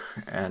Facebook,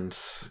 and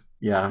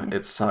yeah,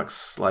 it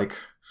sucks. Like,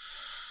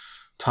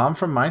 Tom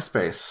from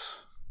MySpace.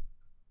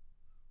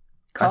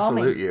 I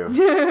salute you.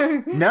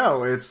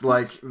 No, it's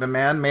like the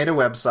man made a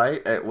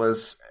website. It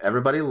was,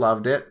 everybody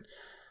loved it.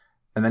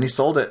 And then he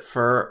sold it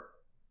for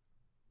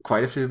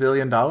quite a few $1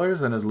 billion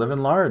and is living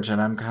large.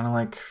 And I'm kind of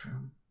like,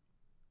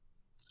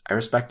 I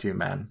respect you,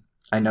 man.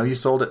 I know you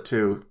sold it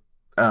to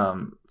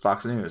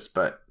Fox News,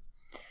 but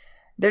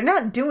they're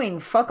not doing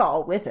fuck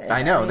all with it.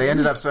 I know. They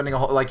ended up spending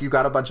you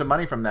got a bunch of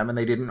money from them and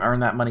they didn't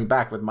earn that money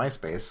back with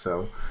MySpace.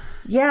 So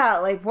yeah,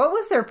 like, what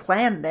was their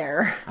plan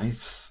there?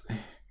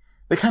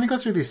 They kind of go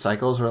through these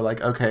cycles where,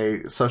 like,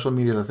 okay, social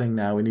media is a thing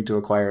now. We need to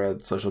acquire a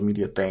social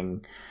media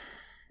thing.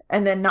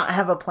 And then not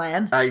have a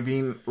plan? I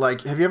mean,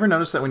 like, have you ever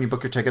noticed that when you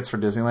book your tickets for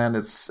Disneyland,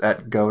 it's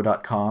at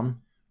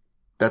go.com?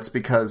 That's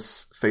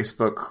because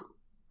Facebook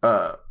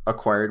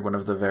acquired one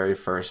of the very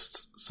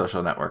first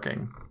social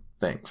networking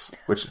things,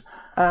 which...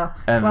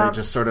 they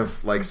just sort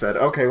of, like, said,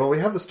 okay, well, we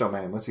have this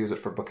domain. Let's use it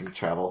for booking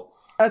travel.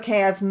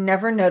 Okay, I've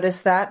never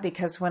noticed that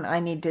because when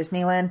I need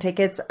Disneyland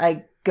tickets,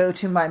 I go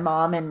to my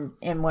mom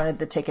in one of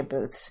the ticket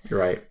booths.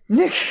 Right.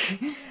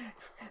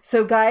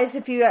 So guys,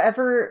 if you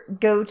ever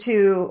go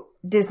to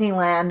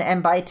Disneyland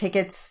and buy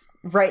tickets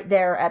right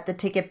there at the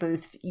ticket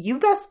booths, you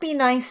best be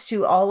nice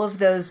to all of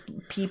those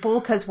people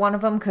because one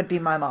of them could be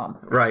my mom.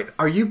 Right.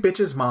 Are you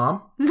bitch's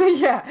mom?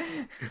 Yeah.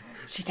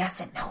 She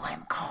doesn't know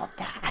I'm called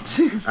that.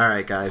 All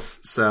right, guys.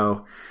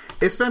 So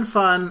it's been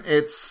fun.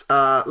 It's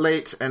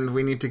late and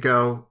we need to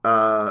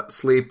go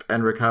sleep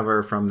and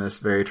recover from this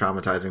very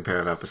traumatizing pair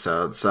of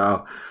episodes.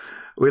 So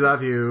we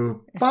love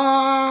you. Bye.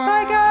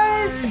 Bye,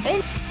 guys.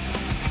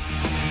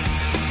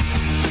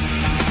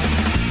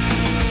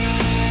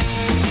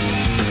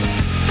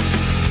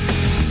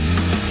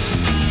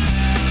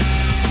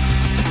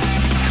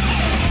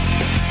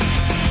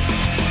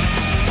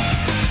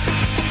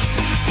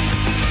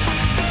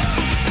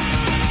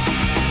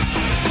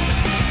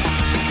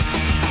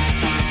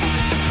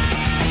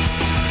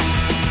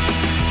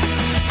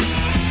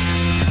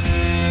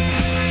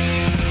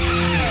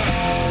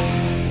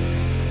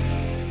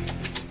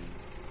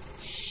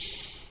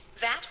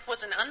 That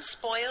was an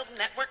Unspoiled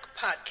Network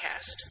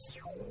podcast.